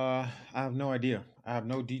 I have no idea. I have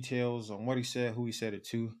no details on what he said, who he said it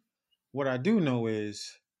to. What I do know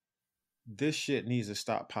is this shit needs to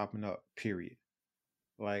stop popping up, period.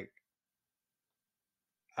 Like,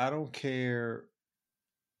 I don't care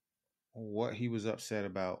what he was upset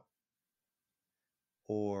about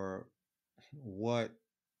or what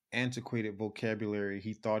antiquated vocabulary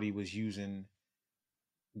he thought he was using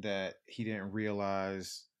that he didn't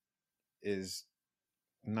realize is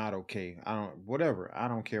not okay. I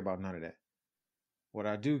don't care about none of that. What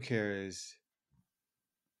I do care is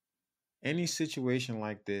any situation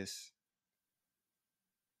like this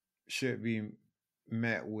should be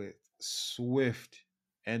met with swift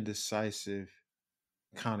and decisive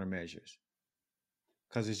countermeasures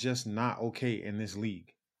because it's just not okay in this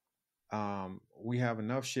league. We have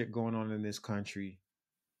enough shit going on in this country,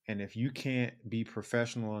 and if you can't be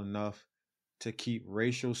professional enough to keep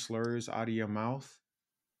racial slurs out of your mouth,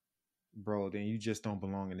 bro, then you just don't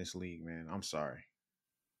belong in this league, man. I'm sorry.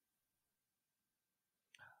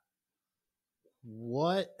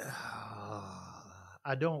 What?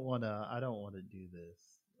 I don't want to do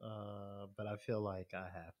this, but I feel like I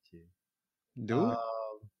have to. Do it.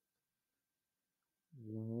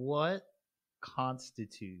 What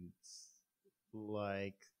constitutes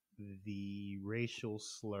like the racial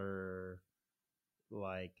slur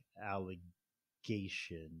like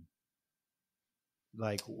allegation?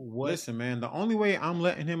 Like what? Listen, man, the only way I'm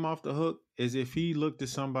letting him off the hook is if he looked at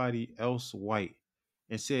somebody else white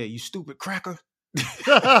and said, "You stupid cracker."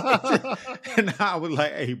 And I was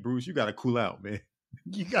like, "Hey, Bruce, you gotta cool out, man.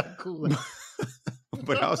 You gotta cool out."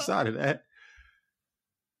 But outside of that,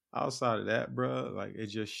 bro, like it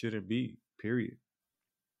just shouldn't be. Period.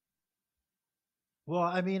 Well,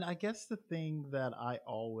 I mean, I guess the thing that I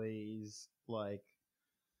always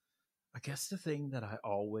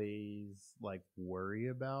worry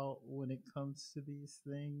about when it comes to these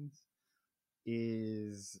things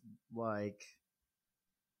is like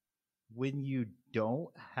when you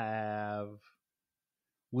don't have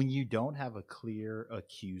a clear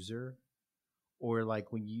accuser, or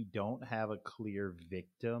like when you don't have a clear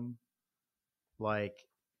victim, like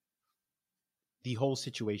the whole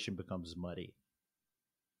situation becomes muddy.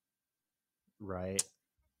 right?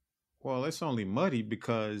 Well, it's only muddy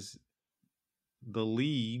because the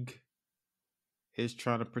league is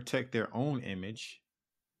trying to protect their own image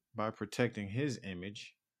by protecting his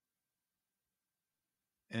image.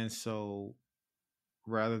 And so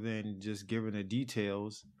rather than just giving the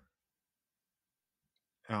details,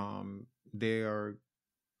 they are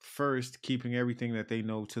first keeping everything that they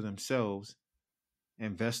know to themselves,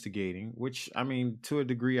 investigating, which I mean, to a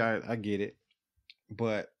degree, I get it.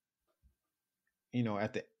 But, you know,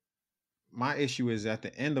 my issue is at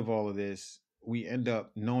the end of all of this, we end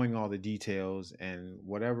up knowing all the details, and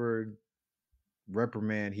whatever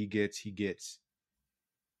reprimand he gets.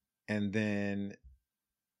 And then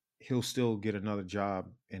he'll still get another job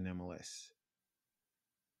in MLS.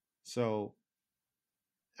 So,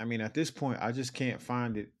 I mean, at this point, I just can't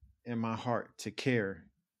find it in my heart to care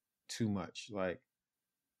too much. Like,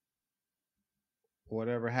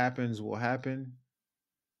 whatever happens will happen.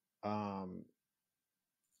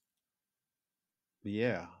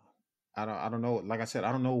 Yeah, I don't know. Like I said,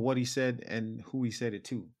 I don't know what he said and who he said it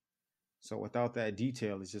to. So without that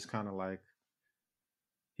detail, it's just kind of like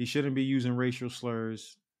he shouldn't be using racial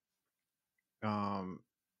slurs.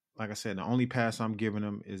 Like I said, the only pass I'm giving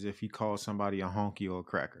him is if he calls somebody a honky or a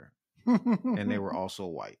cracker, and they were also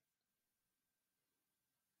white.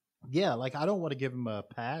 Yeah, like I don't want to give him a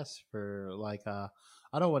pass for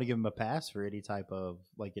I don't want to give him a pass for any type of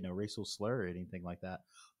like, you know, racial slur or anything like that.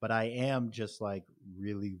 But I am just like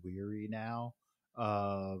really weary now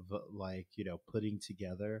of like, you know, putting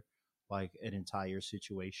together like an entire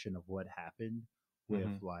situation of what happened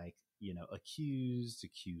with like, you know, accused,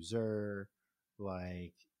 accuser,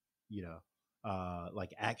 like, you know,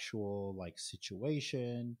 like actual like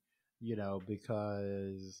situation, you know,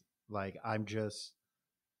 because like I'm just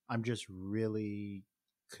really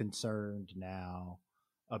concerned now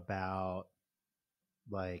about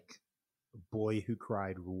like boy who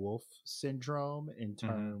cried wolf syndrome in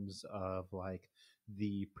terms of like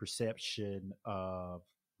the perception of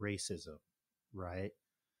racism, right?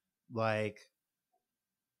 Like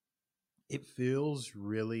it feels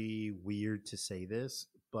really weird to say this,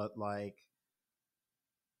 but like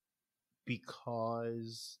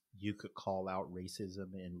because you could call out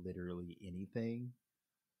racism in literally anything,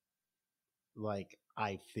 like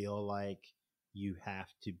I feel like you have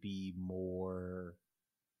to be more,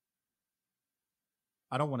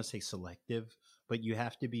 I don't want to say selective, but you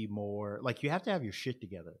have to be more like you have to have your shit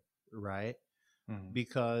together, right?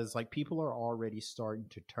 Because like people are already starting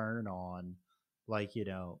to turn on like, you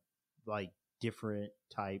know, like different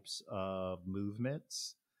types of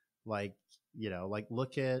movements. Like, you know, like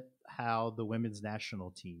look at how the women's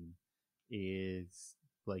national team is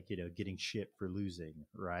like, you know, getting shit for losing,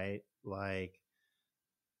 right? Like,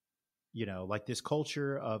 you know, like this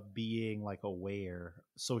culture of being like aware,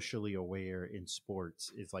 socially aware in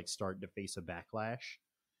sports is like starting to face a backlash.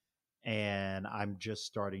 And I'm just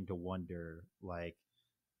starting to wonder, like,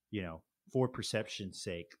 you know, for perception's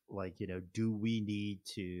sake, like, you know, do we need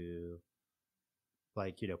to,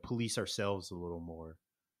 like, you know, police ourselves a little more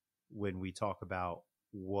when we talk about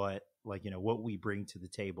what, like, you know, what we bring to the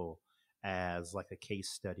table as like a case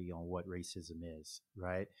study on what racism is,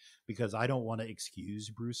 right? Because I don't want to excuse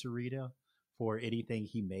Bruce Arita for anything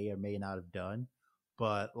he may or may not have done,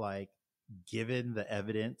 but like given the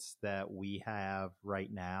evidence that we have right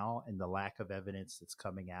now and the lack of evidence that's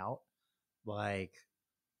coming out, like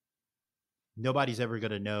nobody's ever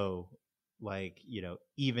going to know, like, you know,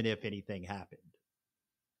 even if anything happened.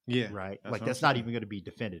 Yeah. Right. Like that's not even going to be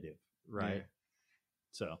definitive. Right. Yeah.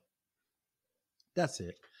 So that's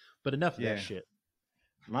it. But enough of that shit.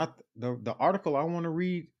 The article I want to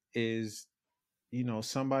read is, you know,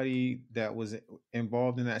 somebody that was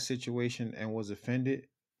involved in that situation and was offended,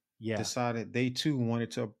 decided they too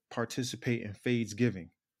wanted to participate in Fade's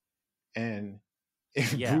giving. And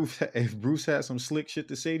if Bruce had some slick shit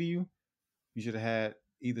to say to you, you should have had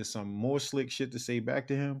either some more slick shit to say back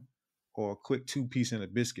to him or a quick 2-piece and a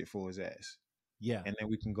biscuit for his ass. Yeah. And then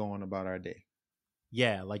we can go on about our day.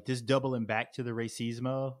 Yeah, like this doubling back to the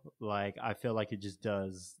racismo, like I feel like it just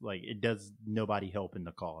does, like it does nobody help in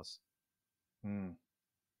the cause. Do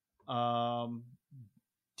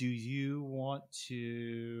you want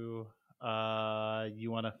to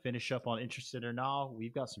finish up on Interested or Not?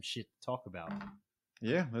 We've got some shit to talk about.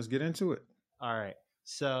 Yeah, let's get into it. All right.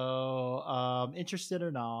 So, Interested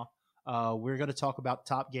or Not, we're going to talk about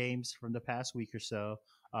top games from the past week or so.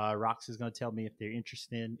 Rox is going to tell me if they're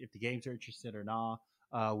interested, if the games are interested or not.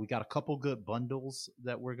 We got a couple good bundles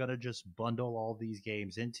that we're gonna just bundle all these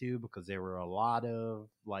games into because there were a lot of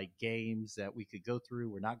like games that we could go through.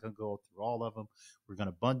 We're not gonna go through all of them. We're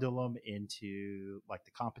gonna bundle them into like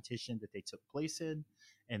the competition that they took place in,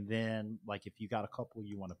 and then like if you got a couple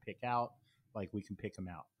you want to pick out, like we can pick them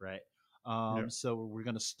out, right? Yeah. So we're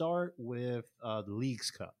gonna start with the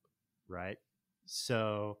Leagues Cup, right?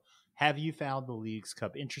 So have you found the Leagues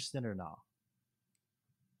Cup interesting or not?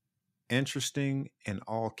 Interesting in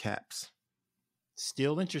all caps.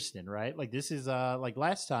 Still interesting, right? Like this is like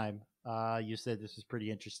last time you said this was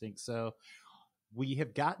pretty interesting. So we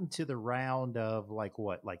have gotten to the round of like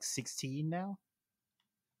what, like 16 now?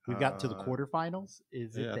 We've gotten to the quarterfinals.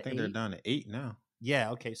 Is it Yeah, the I think they're 8? down to 8 now.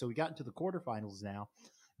 Yeah, okay. So we got into the quarterfinals now.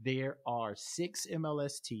 There are 6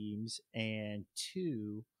 MLS teams and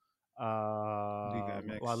 2 Liga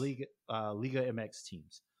MX. Liga MX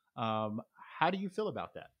teams. How do you feel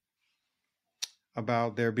about that?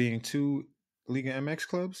 About there being 2 Liga MX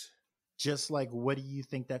clubs? Just like, what do you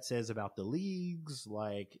think that says about the leagues?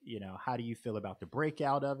 Like, you know, how do you feel about the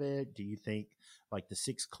breakout of it? Do you think like the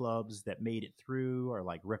 6 clubs that made it through are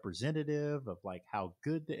like representative of like how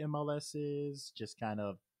good the MLS is? Just kind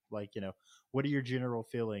of like, you know, what are your general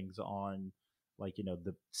feelings on like, you know,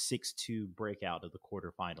 the 6-2 breakout of the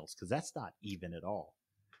quarterfinals? Because that's not even at all.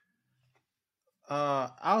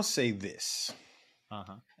 I'll say this.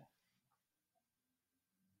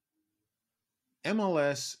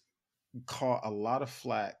 MLS caught a lot of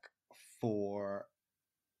flack for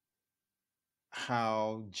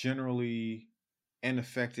how generally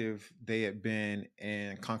ineffective they had been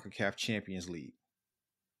in CONCACAF Champions League.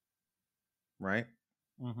 Right?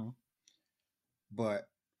 But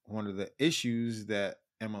one of the issues that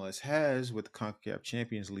MLS has with the CONCACAF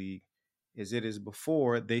Champions League is it is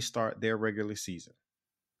before they start their regular season.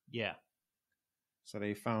 Yeah. So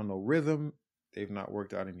they found no rhythm. They've not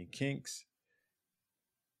worked out any kinks.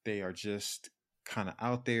 They are just kind of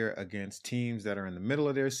out there against teams that are in the middle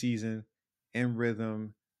of their season, in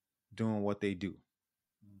rhythm, doing what they do.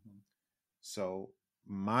 So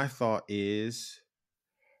my thought is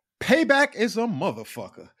payback is a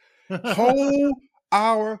motherfucker. Hold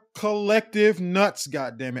our collective nuts,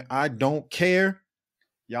 goddammit. I don't care.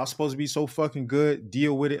 Y'all supposed to be so fucking good.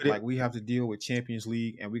 Deal with it like we have to deal with Champions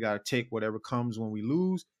League, and we got to take whatever comes when we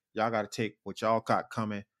lose. Y'all got to take what y'all got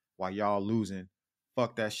coming while y'all losing.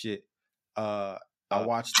 Fuck that shit. I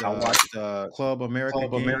watched Club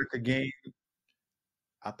America game.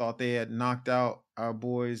 I thought they had knocked out our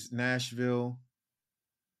boys Nashville.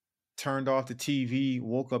 Turned off the TV,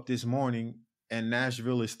 woke up this morning, and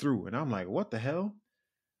Nashville is through. And I'm like, what the hell?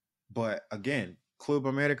 But again, Club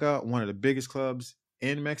America, one of the biggest clubs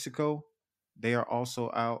in Mexico, they are also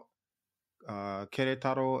out.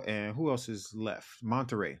 Querétaro, and who else is left?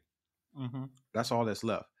 Monterrey. That's all that's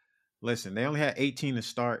left. Listen, they only had 18 to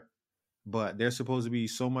start, but they're supposed to be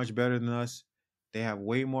so much better than us. They have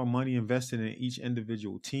way more money invested in each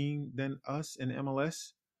individual team than us in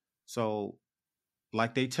MLS. So,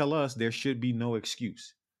 like they tell us, there should be no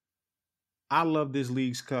excuse. I love this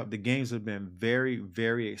Leagues Cup. The games have been very,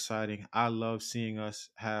 very exciting. I love seeing us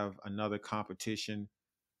have another competition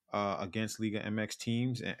against Liga MX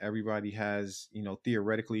teams, and everybody has, you know,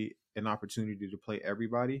 theoretically an opportunity to play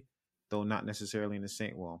everybody, though not necessarily in the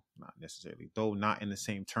same. Well, not necessarily, though not in the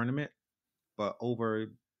same tournament, but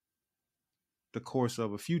over the course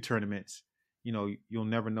of a few tournaments, you know, you'll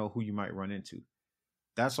never know who you might run into.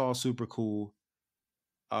 That's all super cool.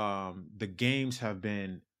 The games have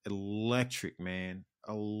been electric, man.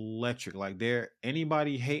 Electric. Like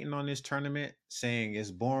anybody hating on this tournament saying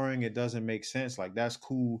it's boring, it doesn't make sense, like that's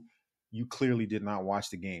cool. You clearly did not watch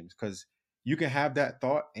the games, because you can have that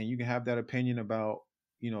thought and you can have that opinion about,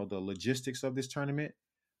 you know, the logistics of this tournament,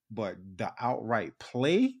 but the outright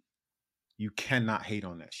play, you cannot hate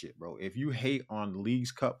on that shit, bro. If you hate on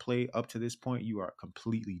Leagues Cup play up to this point, you are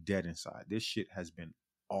completely dead inside. This shit has been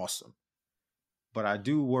awesome. But I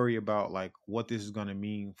do worry about like what this is going to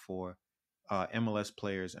mean for MLS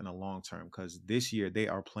players in the long term, because this year they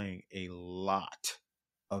are playing a lot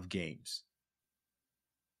of games.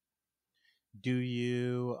 Do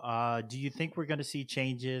you think we're going to see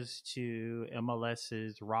changes to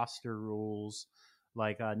MLS's roster rules,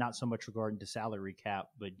 like not so much regarding the salary cap,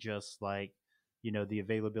 but just like, you know, the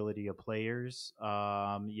availability of players,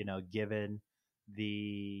 you know, given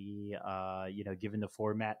the given the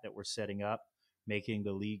format that we're setting up, making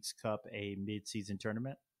the Leagues Cup a mid-season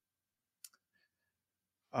tournament?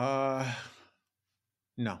 No.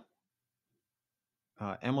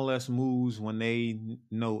 MLS moves when they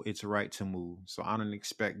know it's right to move. So I don't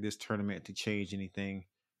expect this tournament to change anything.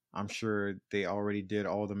 I'm sure they already did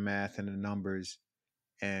all the math and the numbers,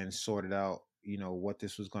 and sorted out, what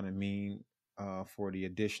this was going to mean for the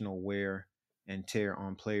additional wear and tear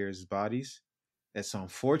on players' bodies. That's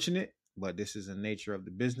unfortunate, but this is the nature of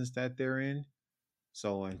the business that they're in.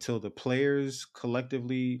 So until the players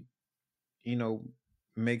collectively,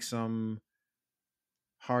 make some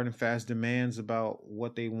hard and fast demands about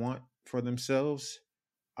what they want for themselves,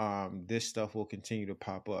 this stuff will continue to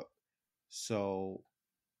pop up. So,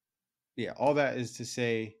 yeah, all that is to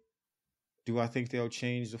say, do I think they'll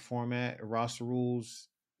change the format, roster rules?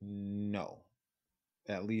 No,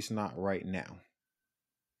 at least not right now.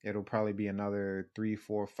 It'll probably be another 3,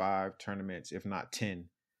 4, 5 tournaments, if not 10,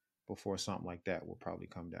 before something like that will probably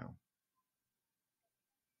come down.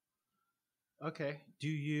 Okay. Do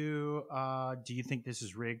you think this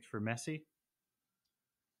is rigged for Messi?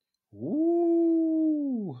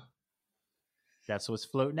 Ooh. That's what's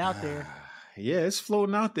floating out there. Yeah, it's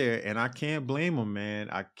floating out there, and I can't blame him, man.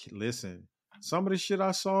 Listen, some of the shit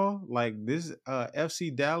I saw, like this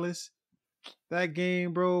FC Dallas, that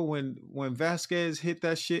game, bro, when Vasquez hit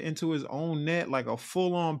that shit into his own net like a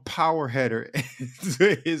full-on power header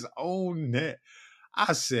into his own net.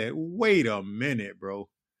 I said, wait a minute, bro.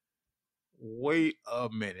 Wait a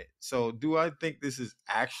minute. So do I think this is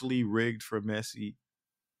actually rigged for Messi?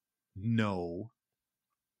 No.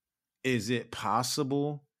 Is it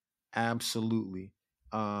possible? Absolutely.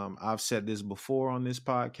 I've said this before on this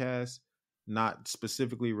podcast, not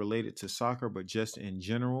specifically related to soccer, but just in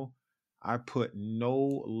general. I put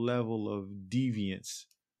no level of deviance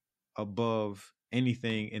above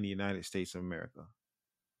anything in the United States of America.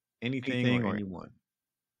 Anything or anyone.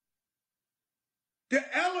 The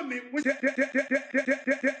element was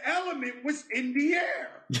the element was in the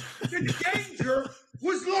air. The danger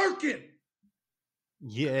was lurking.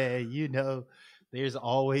 Yeah, there's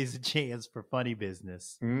always a chance for funny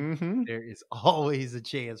business. Mm-hmm. There is always a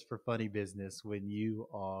chance for funny business when you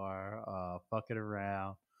are fucking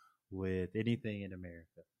around with anything in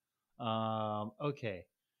America. Okay.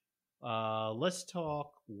 Let's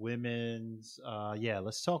talk women's.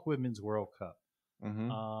 Let's talk women's World Cup.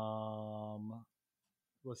 Mm-hmm.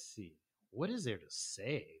 Let's see. What is there to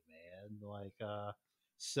say, man?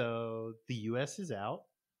 So the U.S. is out.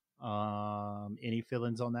 Any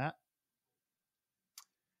feelings on that?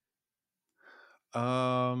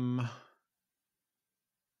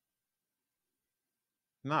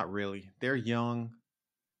 Not really. They're young,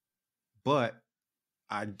 but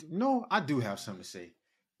I do have something to say.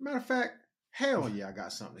 Matter of fact, hell yeah, I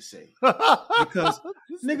got something to say. Because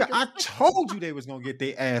nigga, I told you they was gonna get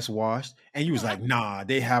their ass washed, and you was like, nah,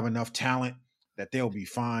 they have enough talent that they'll be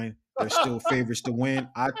fine. They're still favorites to win.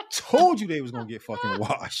 I told you they was gonna get fucking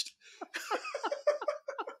washed.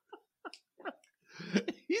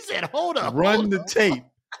 He said, hold up. Run the tape.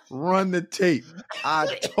 Run the tape.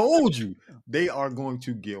 I told you they are going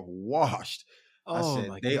to get washed. I said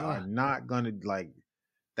they are not gonna, like,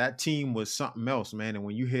 that team was something else, man. And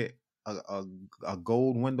when you hit a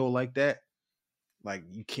gold window like that, like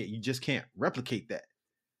you just can't replicate that.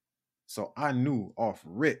 So I knew off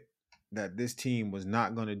rip that this team was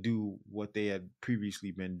not gonna do what they had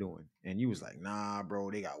previously been doing. And you was like, nah, bro,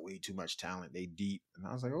 they got way too much talent. They deep. And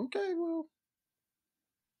I was like, okay, well.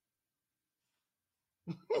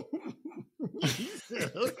 He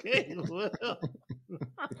said, okay, well.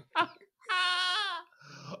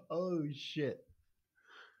 Oh shit.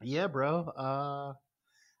 Yeah, bro.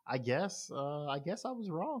 I guess I was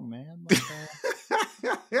wrong, man.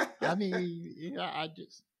 I mean, yeah,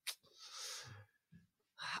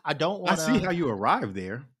 I don't want to. I see how you arrived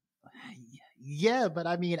there. Yeah, but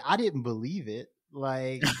I mean, I didn't believe it.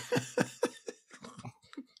 Like,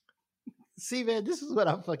 see, man, this is what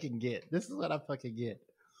I fucking get.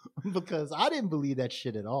 Because I didn't believe that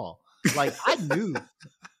shit at all. Like, I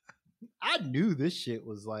knew this shit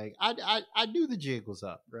was like, I knew the jig was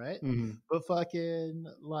up, right? Mm-hmm. But fucking,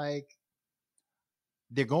 like,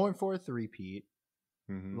 they're going for a three-peat.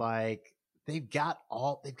 Mm-hmm. Like, they've got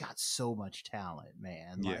so much talent,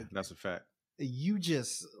 man. Yeah, like, that's a fact. You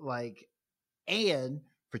just, like, and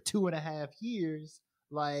for 2.5 years,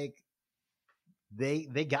 like,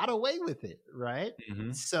 they got away with it, right?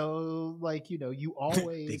 Mm-hmm. So, like, you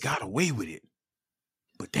always they got away with it,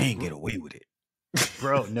 but they ain't get away with it.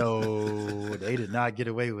 Bro, no, they did not get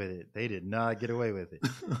away with it.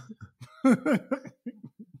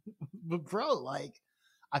 But bro, like,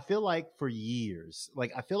 I feel like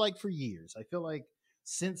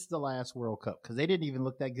since the last World Cup, because they didn't even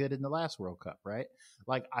look that good in the last World Cup, right?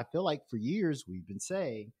 Like, I feel like for years we've been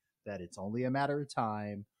saying that it's only a matter of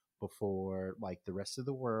time before, like, the rest of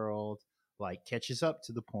the world, like, catches up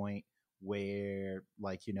to the point where,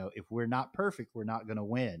 like, if we're not perfect, we're not going to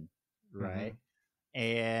win, right?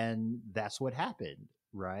 And that's what happened,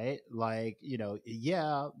 right? Like,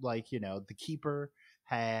 the keeper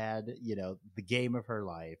had, the game of her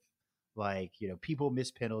life. Like, people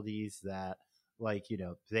miss penalties that, like,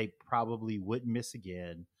 they probably wouldn't miss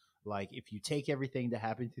again. Like, if you take everything that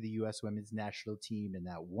happened to the U.S. women's national team in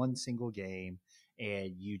that one single game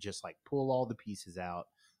and you just like pull all the pieces out,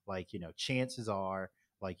 like, chances are,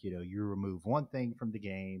 like, you remove one thing from the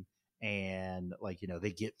game and, like,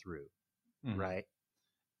 they get through, right?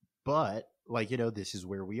 But, like, this is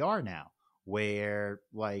where we are now, where,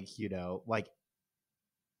 like, like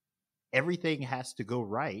everything has to go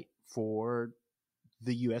right for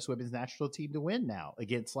the U.S. women's national team to win now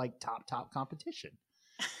against like top competition.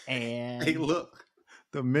 And hey, look,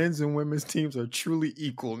 the men's and women's teams are truly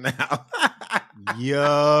equal now.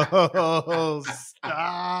 Yo,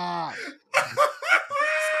 stop.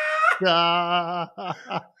 Stop.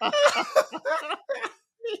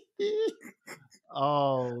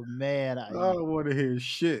 Oh man, I don't want to hear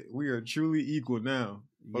shit. We are truly equal now.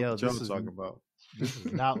 Yo, what y'all talking about? This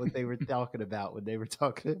is not what they were talking about when they were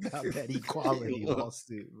talking about that equality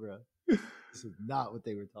lawsuit, bro. This is not what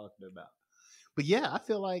they were talking about. But yeah, I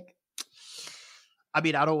feel like, I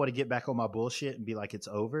mean, I don't want to get back on my bullshit and be like it's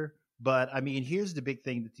over. But I mean, here's the big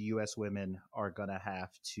thing that the U.S. women are going to have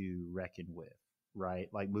to reckon with, right?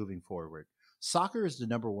 Like moving forward. Soccer is the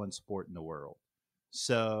number one sport in the world.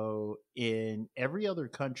 So in every other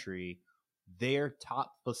country, their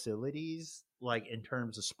top facilities, like in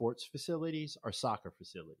terms of sports facilities, are soccer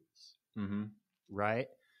facilities, right?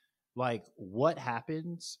 Like what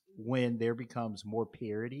happens when there becomes more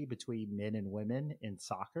parity between men and women in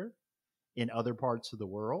soccer in other parts of the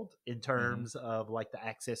world in terms of like the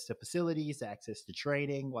access to facilities, the access to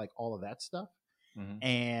training, like all of that stuff.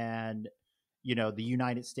 And the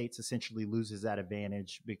United States essentially loses that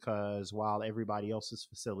advantage because while everybody else's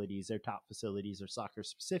facilities, their top facilities are soccer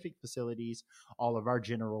specific facilities, all of our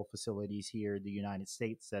general facilities here in the United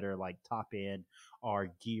States that are like top end are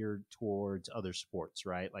geared towards other sports,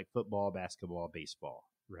 right? Like football, basketball, baseball,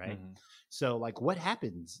 right? So like what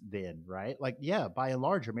happens then, right? Like, yeah, by and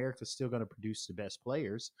large, America's still going to produce the best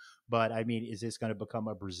players. But I mean, is this going to become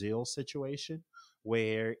a Brazil situation?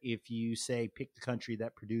 Where if you say pick the country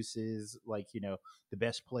that produces like, the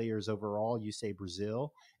best players overall, you say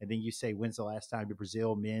Brazil. And then you say, when's the last time the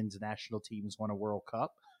Brazil men's national teams won a World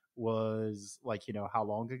Cup? Was like, how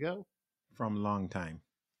long ago? From long time.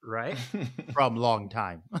 Right? From long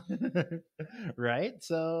time. Right?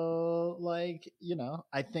 So like,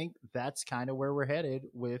 I think that's kind of where we're headed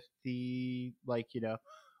with the like,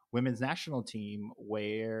 women's national team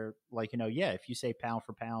where like, yeah, if you say pound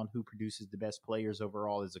for pound, who produces the best players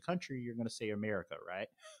overall as a country, you're going to say America, right?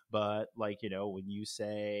 But like, when you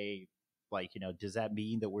say like, does that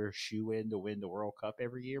mean that we're shoo-in to win the World Cup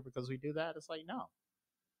every year because we do that? It's like, no.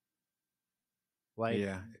 Like,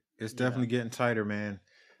 yeah, it's definitely getting tighter, man.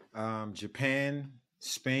 Japan,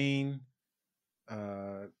 Spain,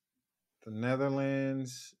 the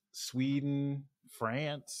Netherlands, Sweden,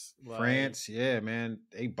 France, yeah, man,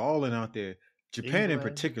 they balling out there. Japan England, in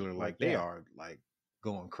particular, like they are like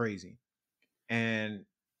going crazy, and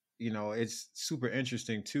it's super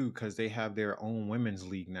interesting too because they have their own women's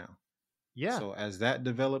league now. Yeah. So as that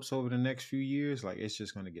develops over the next few years, like it's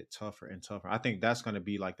just going to get tougher and tougher. I think that's going to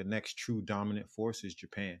be like the next true dominant force is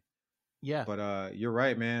Japan. Yeah. But you're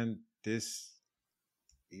right, man. This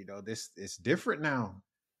it's different now,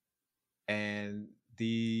 and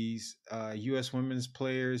these U.S. women's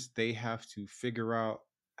players, they have to figure out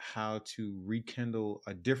how to rekindle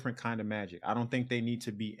a different kind of magic. I don't think they need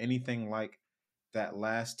to be anything like that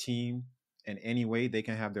last team in any way. They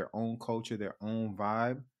can have their own culture, their own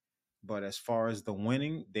vibe. But as far as the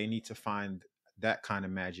winning, they need to find that kind of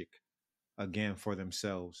magic again for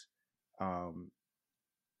themselves.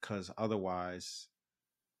 Because otherwise,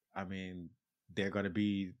 I mean, they're going to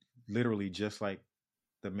be literally just like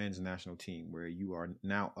the men's national team, where you are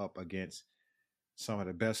now up against some of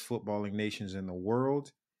the best footballing nations in the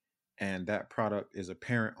world, and that product is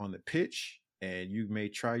apparent on the pitch, and you may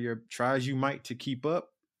try as you might to keep up,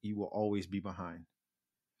 you will always be behind.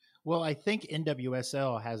 Well, I think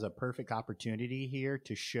NWSL has a perfect opportunity here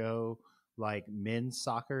to show like men's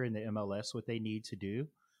soccer in the MLS what they need to do,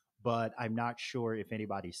 but I'm not sure if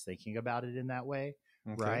anybody's thinking about it in that way,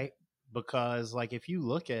 right? because like if you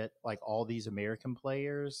look at like all these American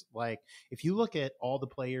players, like if you look at all the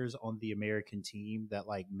players on the American team that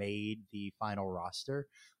like made the final roster,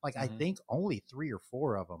 like I think only 3 or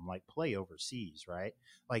 4 of them like play overseas, right?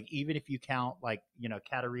 Like even if you count like, you know,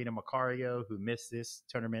 Katarina Macario, who missed this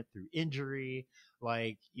tournament through injury,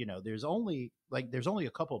 like, you know, there's only a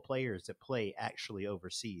couple of players that play actually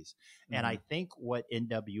overseas. And I think what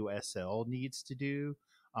NWSL needs to do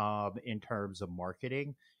in terms of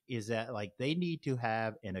marketing is that like they need to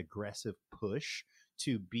have an aggressive push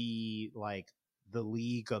to be like the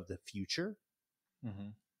league of the future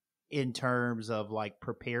in terms of like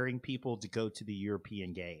preparing people to go to the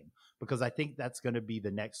European game, because I think that's going to be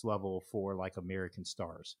the next level for like American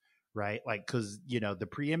stars, right? Like, because, you know, the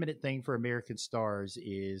preeminent thing for American stars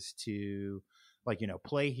is to like, you know,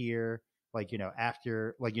 play here, like, you know,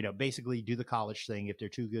 after, like, you know, basically do the college thing. If they're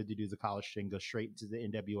too good to do the college thing, go straight into the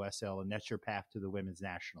NWSL, and that's your path to the women's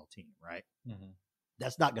national team, right?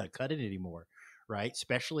 That's not going to cut it anymore, right?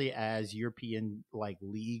 Especially as European like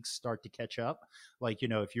leagues start to catch up. Like, you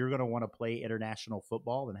know, if you're going to want to play international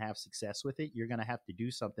football and have success with it, you're going to have to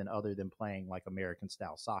do something other than playing like American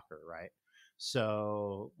style soccer, right?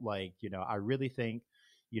 So, like, you know, I really think,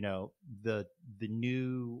 you know, the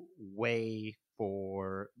new way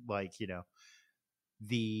for like, you know,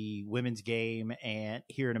 the women's game and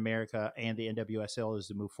here in America and the NWSL is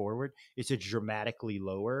to move forward. It's to dramatically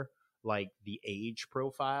lower like the age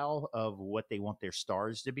profile of what they want their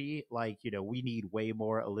stars to be. Like, you know, we need way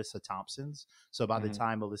more Alyssa Thompsons. So by the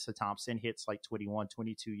time Alyssa Thompson hits like 21,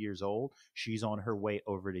 22 years old, she's on her way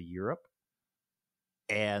over to Europe.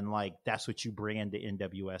 And like that's what you brand the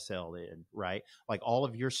NWSL in, right? Like all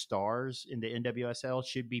of your stars in the NWSL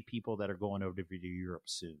should be people that are going over to Europe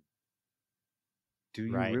soon. Do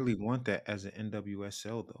you really want that as an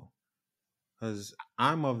NWSL though? Because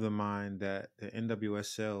I'm of the mind that the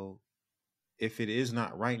NWSL, if it is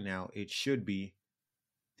not right now, it should be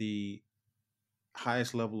the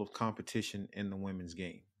highest level of competition in the women's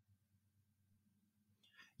game.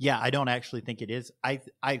 Yeah, I don't actually think it is. I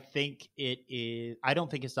think it is. I don't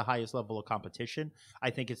think it's the highest level of competition. I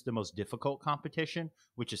think it's the most difficult competition,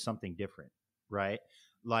 which is something different, right?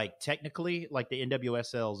 Like technically, like the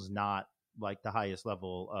NWSL is not like the highest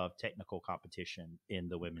level of technical competition in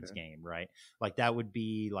the women's game, right? Like that would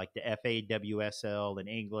be like the FAWSL in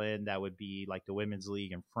England, that would be like the women's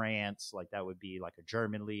league in France, like that would be like a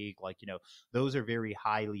German league, like, you know, those are very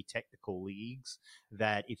highly technical leagues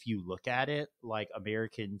that if you look at it, like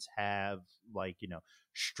Americans have like, you know,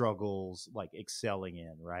 struggles like excelling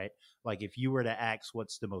in, right? Like if you were to ask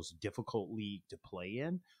what's the most difficult league to play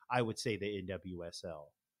in, I would say the NWSL,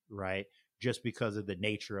 right? Just because of the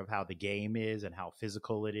nature of how the game is and how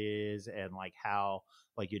physical it is, and like how,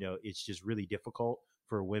 like, you know, it's just really difficult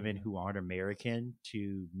for women who aren't American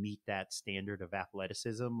to meet that standard of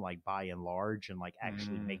athleticism, like by and large, and like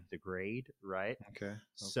actually make the grade, right? Okay.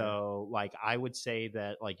 So like I would say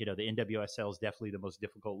that, like, you know, the NWSL is definitely the most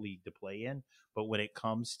difficult league to play in, but when it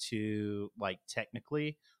comes to like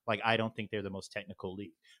technically, like I don't think they're the most technical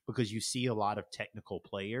league, because you see a lot of technical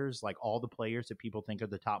players, like all the players that people think are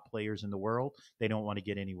the top players in the world, they don't want to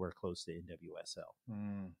get anywhere close to NWSL.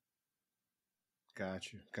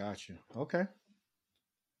 Got you. Okay.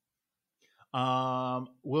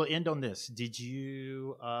 We'll end on this. Did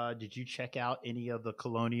you check out any of the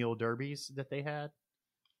Colonial Derbies that they had?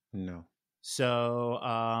 No.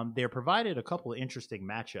 So they're provided a couple of interesting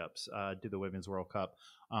matchups to the Women's World Cup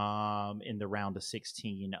in the round of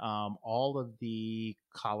 16. All of the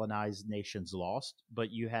colonized nations lost,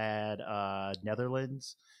 but you had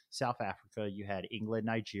Netherlands, South Africa, you had England,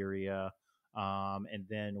 Nigeria, and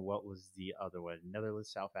then what was the other one?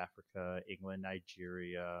 Netherlands, South Africa, England,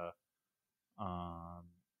 Nigeria.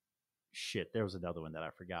 There was another one that I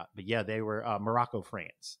forgot. But yeah, they were Morocco,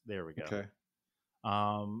 France. There we go. Okay.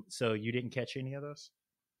 So you didn't catch any of those?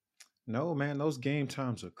 No, man, those game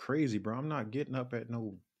times are crazy, bro. I'm not getting up at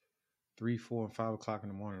no 3, 4, and 5 o'clock in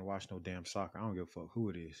the morning to watch no damn soccer. I don't give a fuck who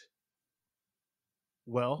it is.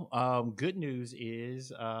 Well, good news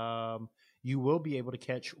is you will be able to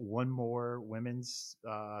catch one more women's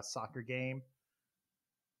soccer game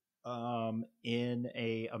in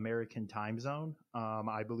a American time zone.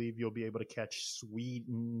 I believe you'll be able to catch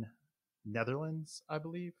Sweden, Netherlands, I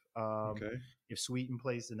believe. Okay. If Sweden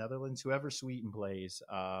plays the Netherlands, whoever Sweden plays,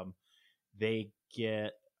 they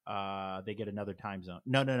get another time zone.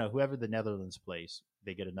 No. Whoever the Netherlands plays,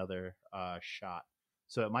 they get another shot.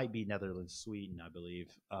 So it might be Netherlands, Sweden, I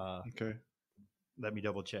believe. Okay. Let me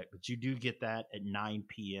double check. But you do get that at 9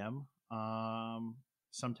 p.m.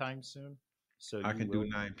 Sometime soon. So I can do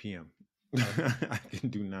 9 p.m. Okay. I can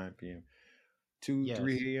do 9 p.m. 2, Yes.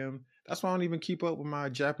 3 a.m. That's why I don't even keep up with my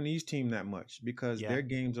Japanese team that much because Yeah. their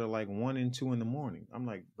games are like 1 and 2 in the morning. I'm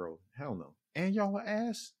like, bro, hell no. And y'all are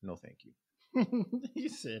ass? No, thank you. You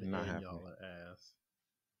said, Not "And happening. y'all are ass."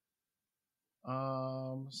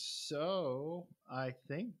 So I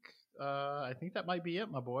think that might be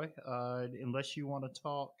it, my boy. Unless you want to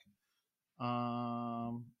talk.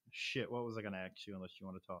 Shit. What was I going to ask you? Unless you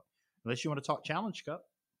want to talk. Unless you want to talk Challenge Cup.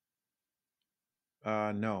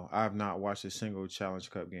 No, I have not watched a single Challenge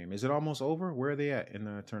Cup game. Is it almost over? Where are they at in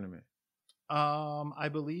the tournament? I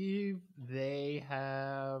believe they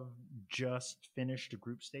have just finished the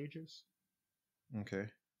group stages. Okay.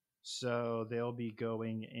 So they'll be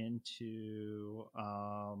going into your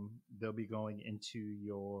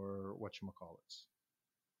whatchamacallits.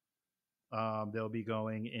 They'll be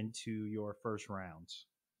going into your first rounds.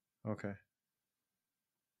 Okay.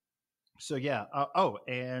 So yeah.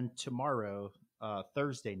 And tomorrow,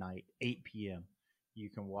 Thursday night, 8 p.m., you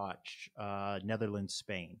can watch Netherlands,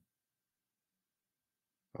 Spain.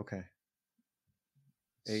 Okay.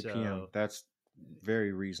 8 p.m. That's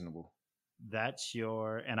very reasonable. That's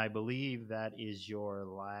and I believe that is your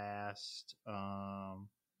last,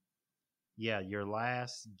 your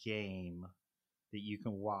last game that you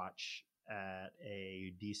can watch at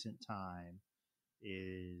a decent time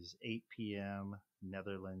is 8 p.m.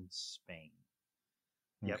 Netherlands, Spain.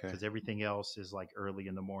 Yep, Okay. because everything else is like early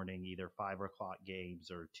in the morning, either 5 o'clock games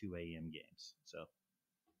or 2 a.m. games. So,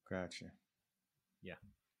 Gotcha. yeah.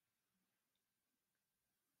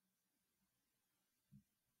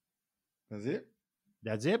 That's it?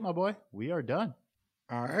 That's it, my boy. We are done.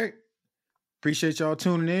 All right. Appreciate y'all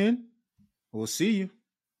tuning in. We'll see you.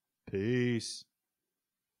 Peace.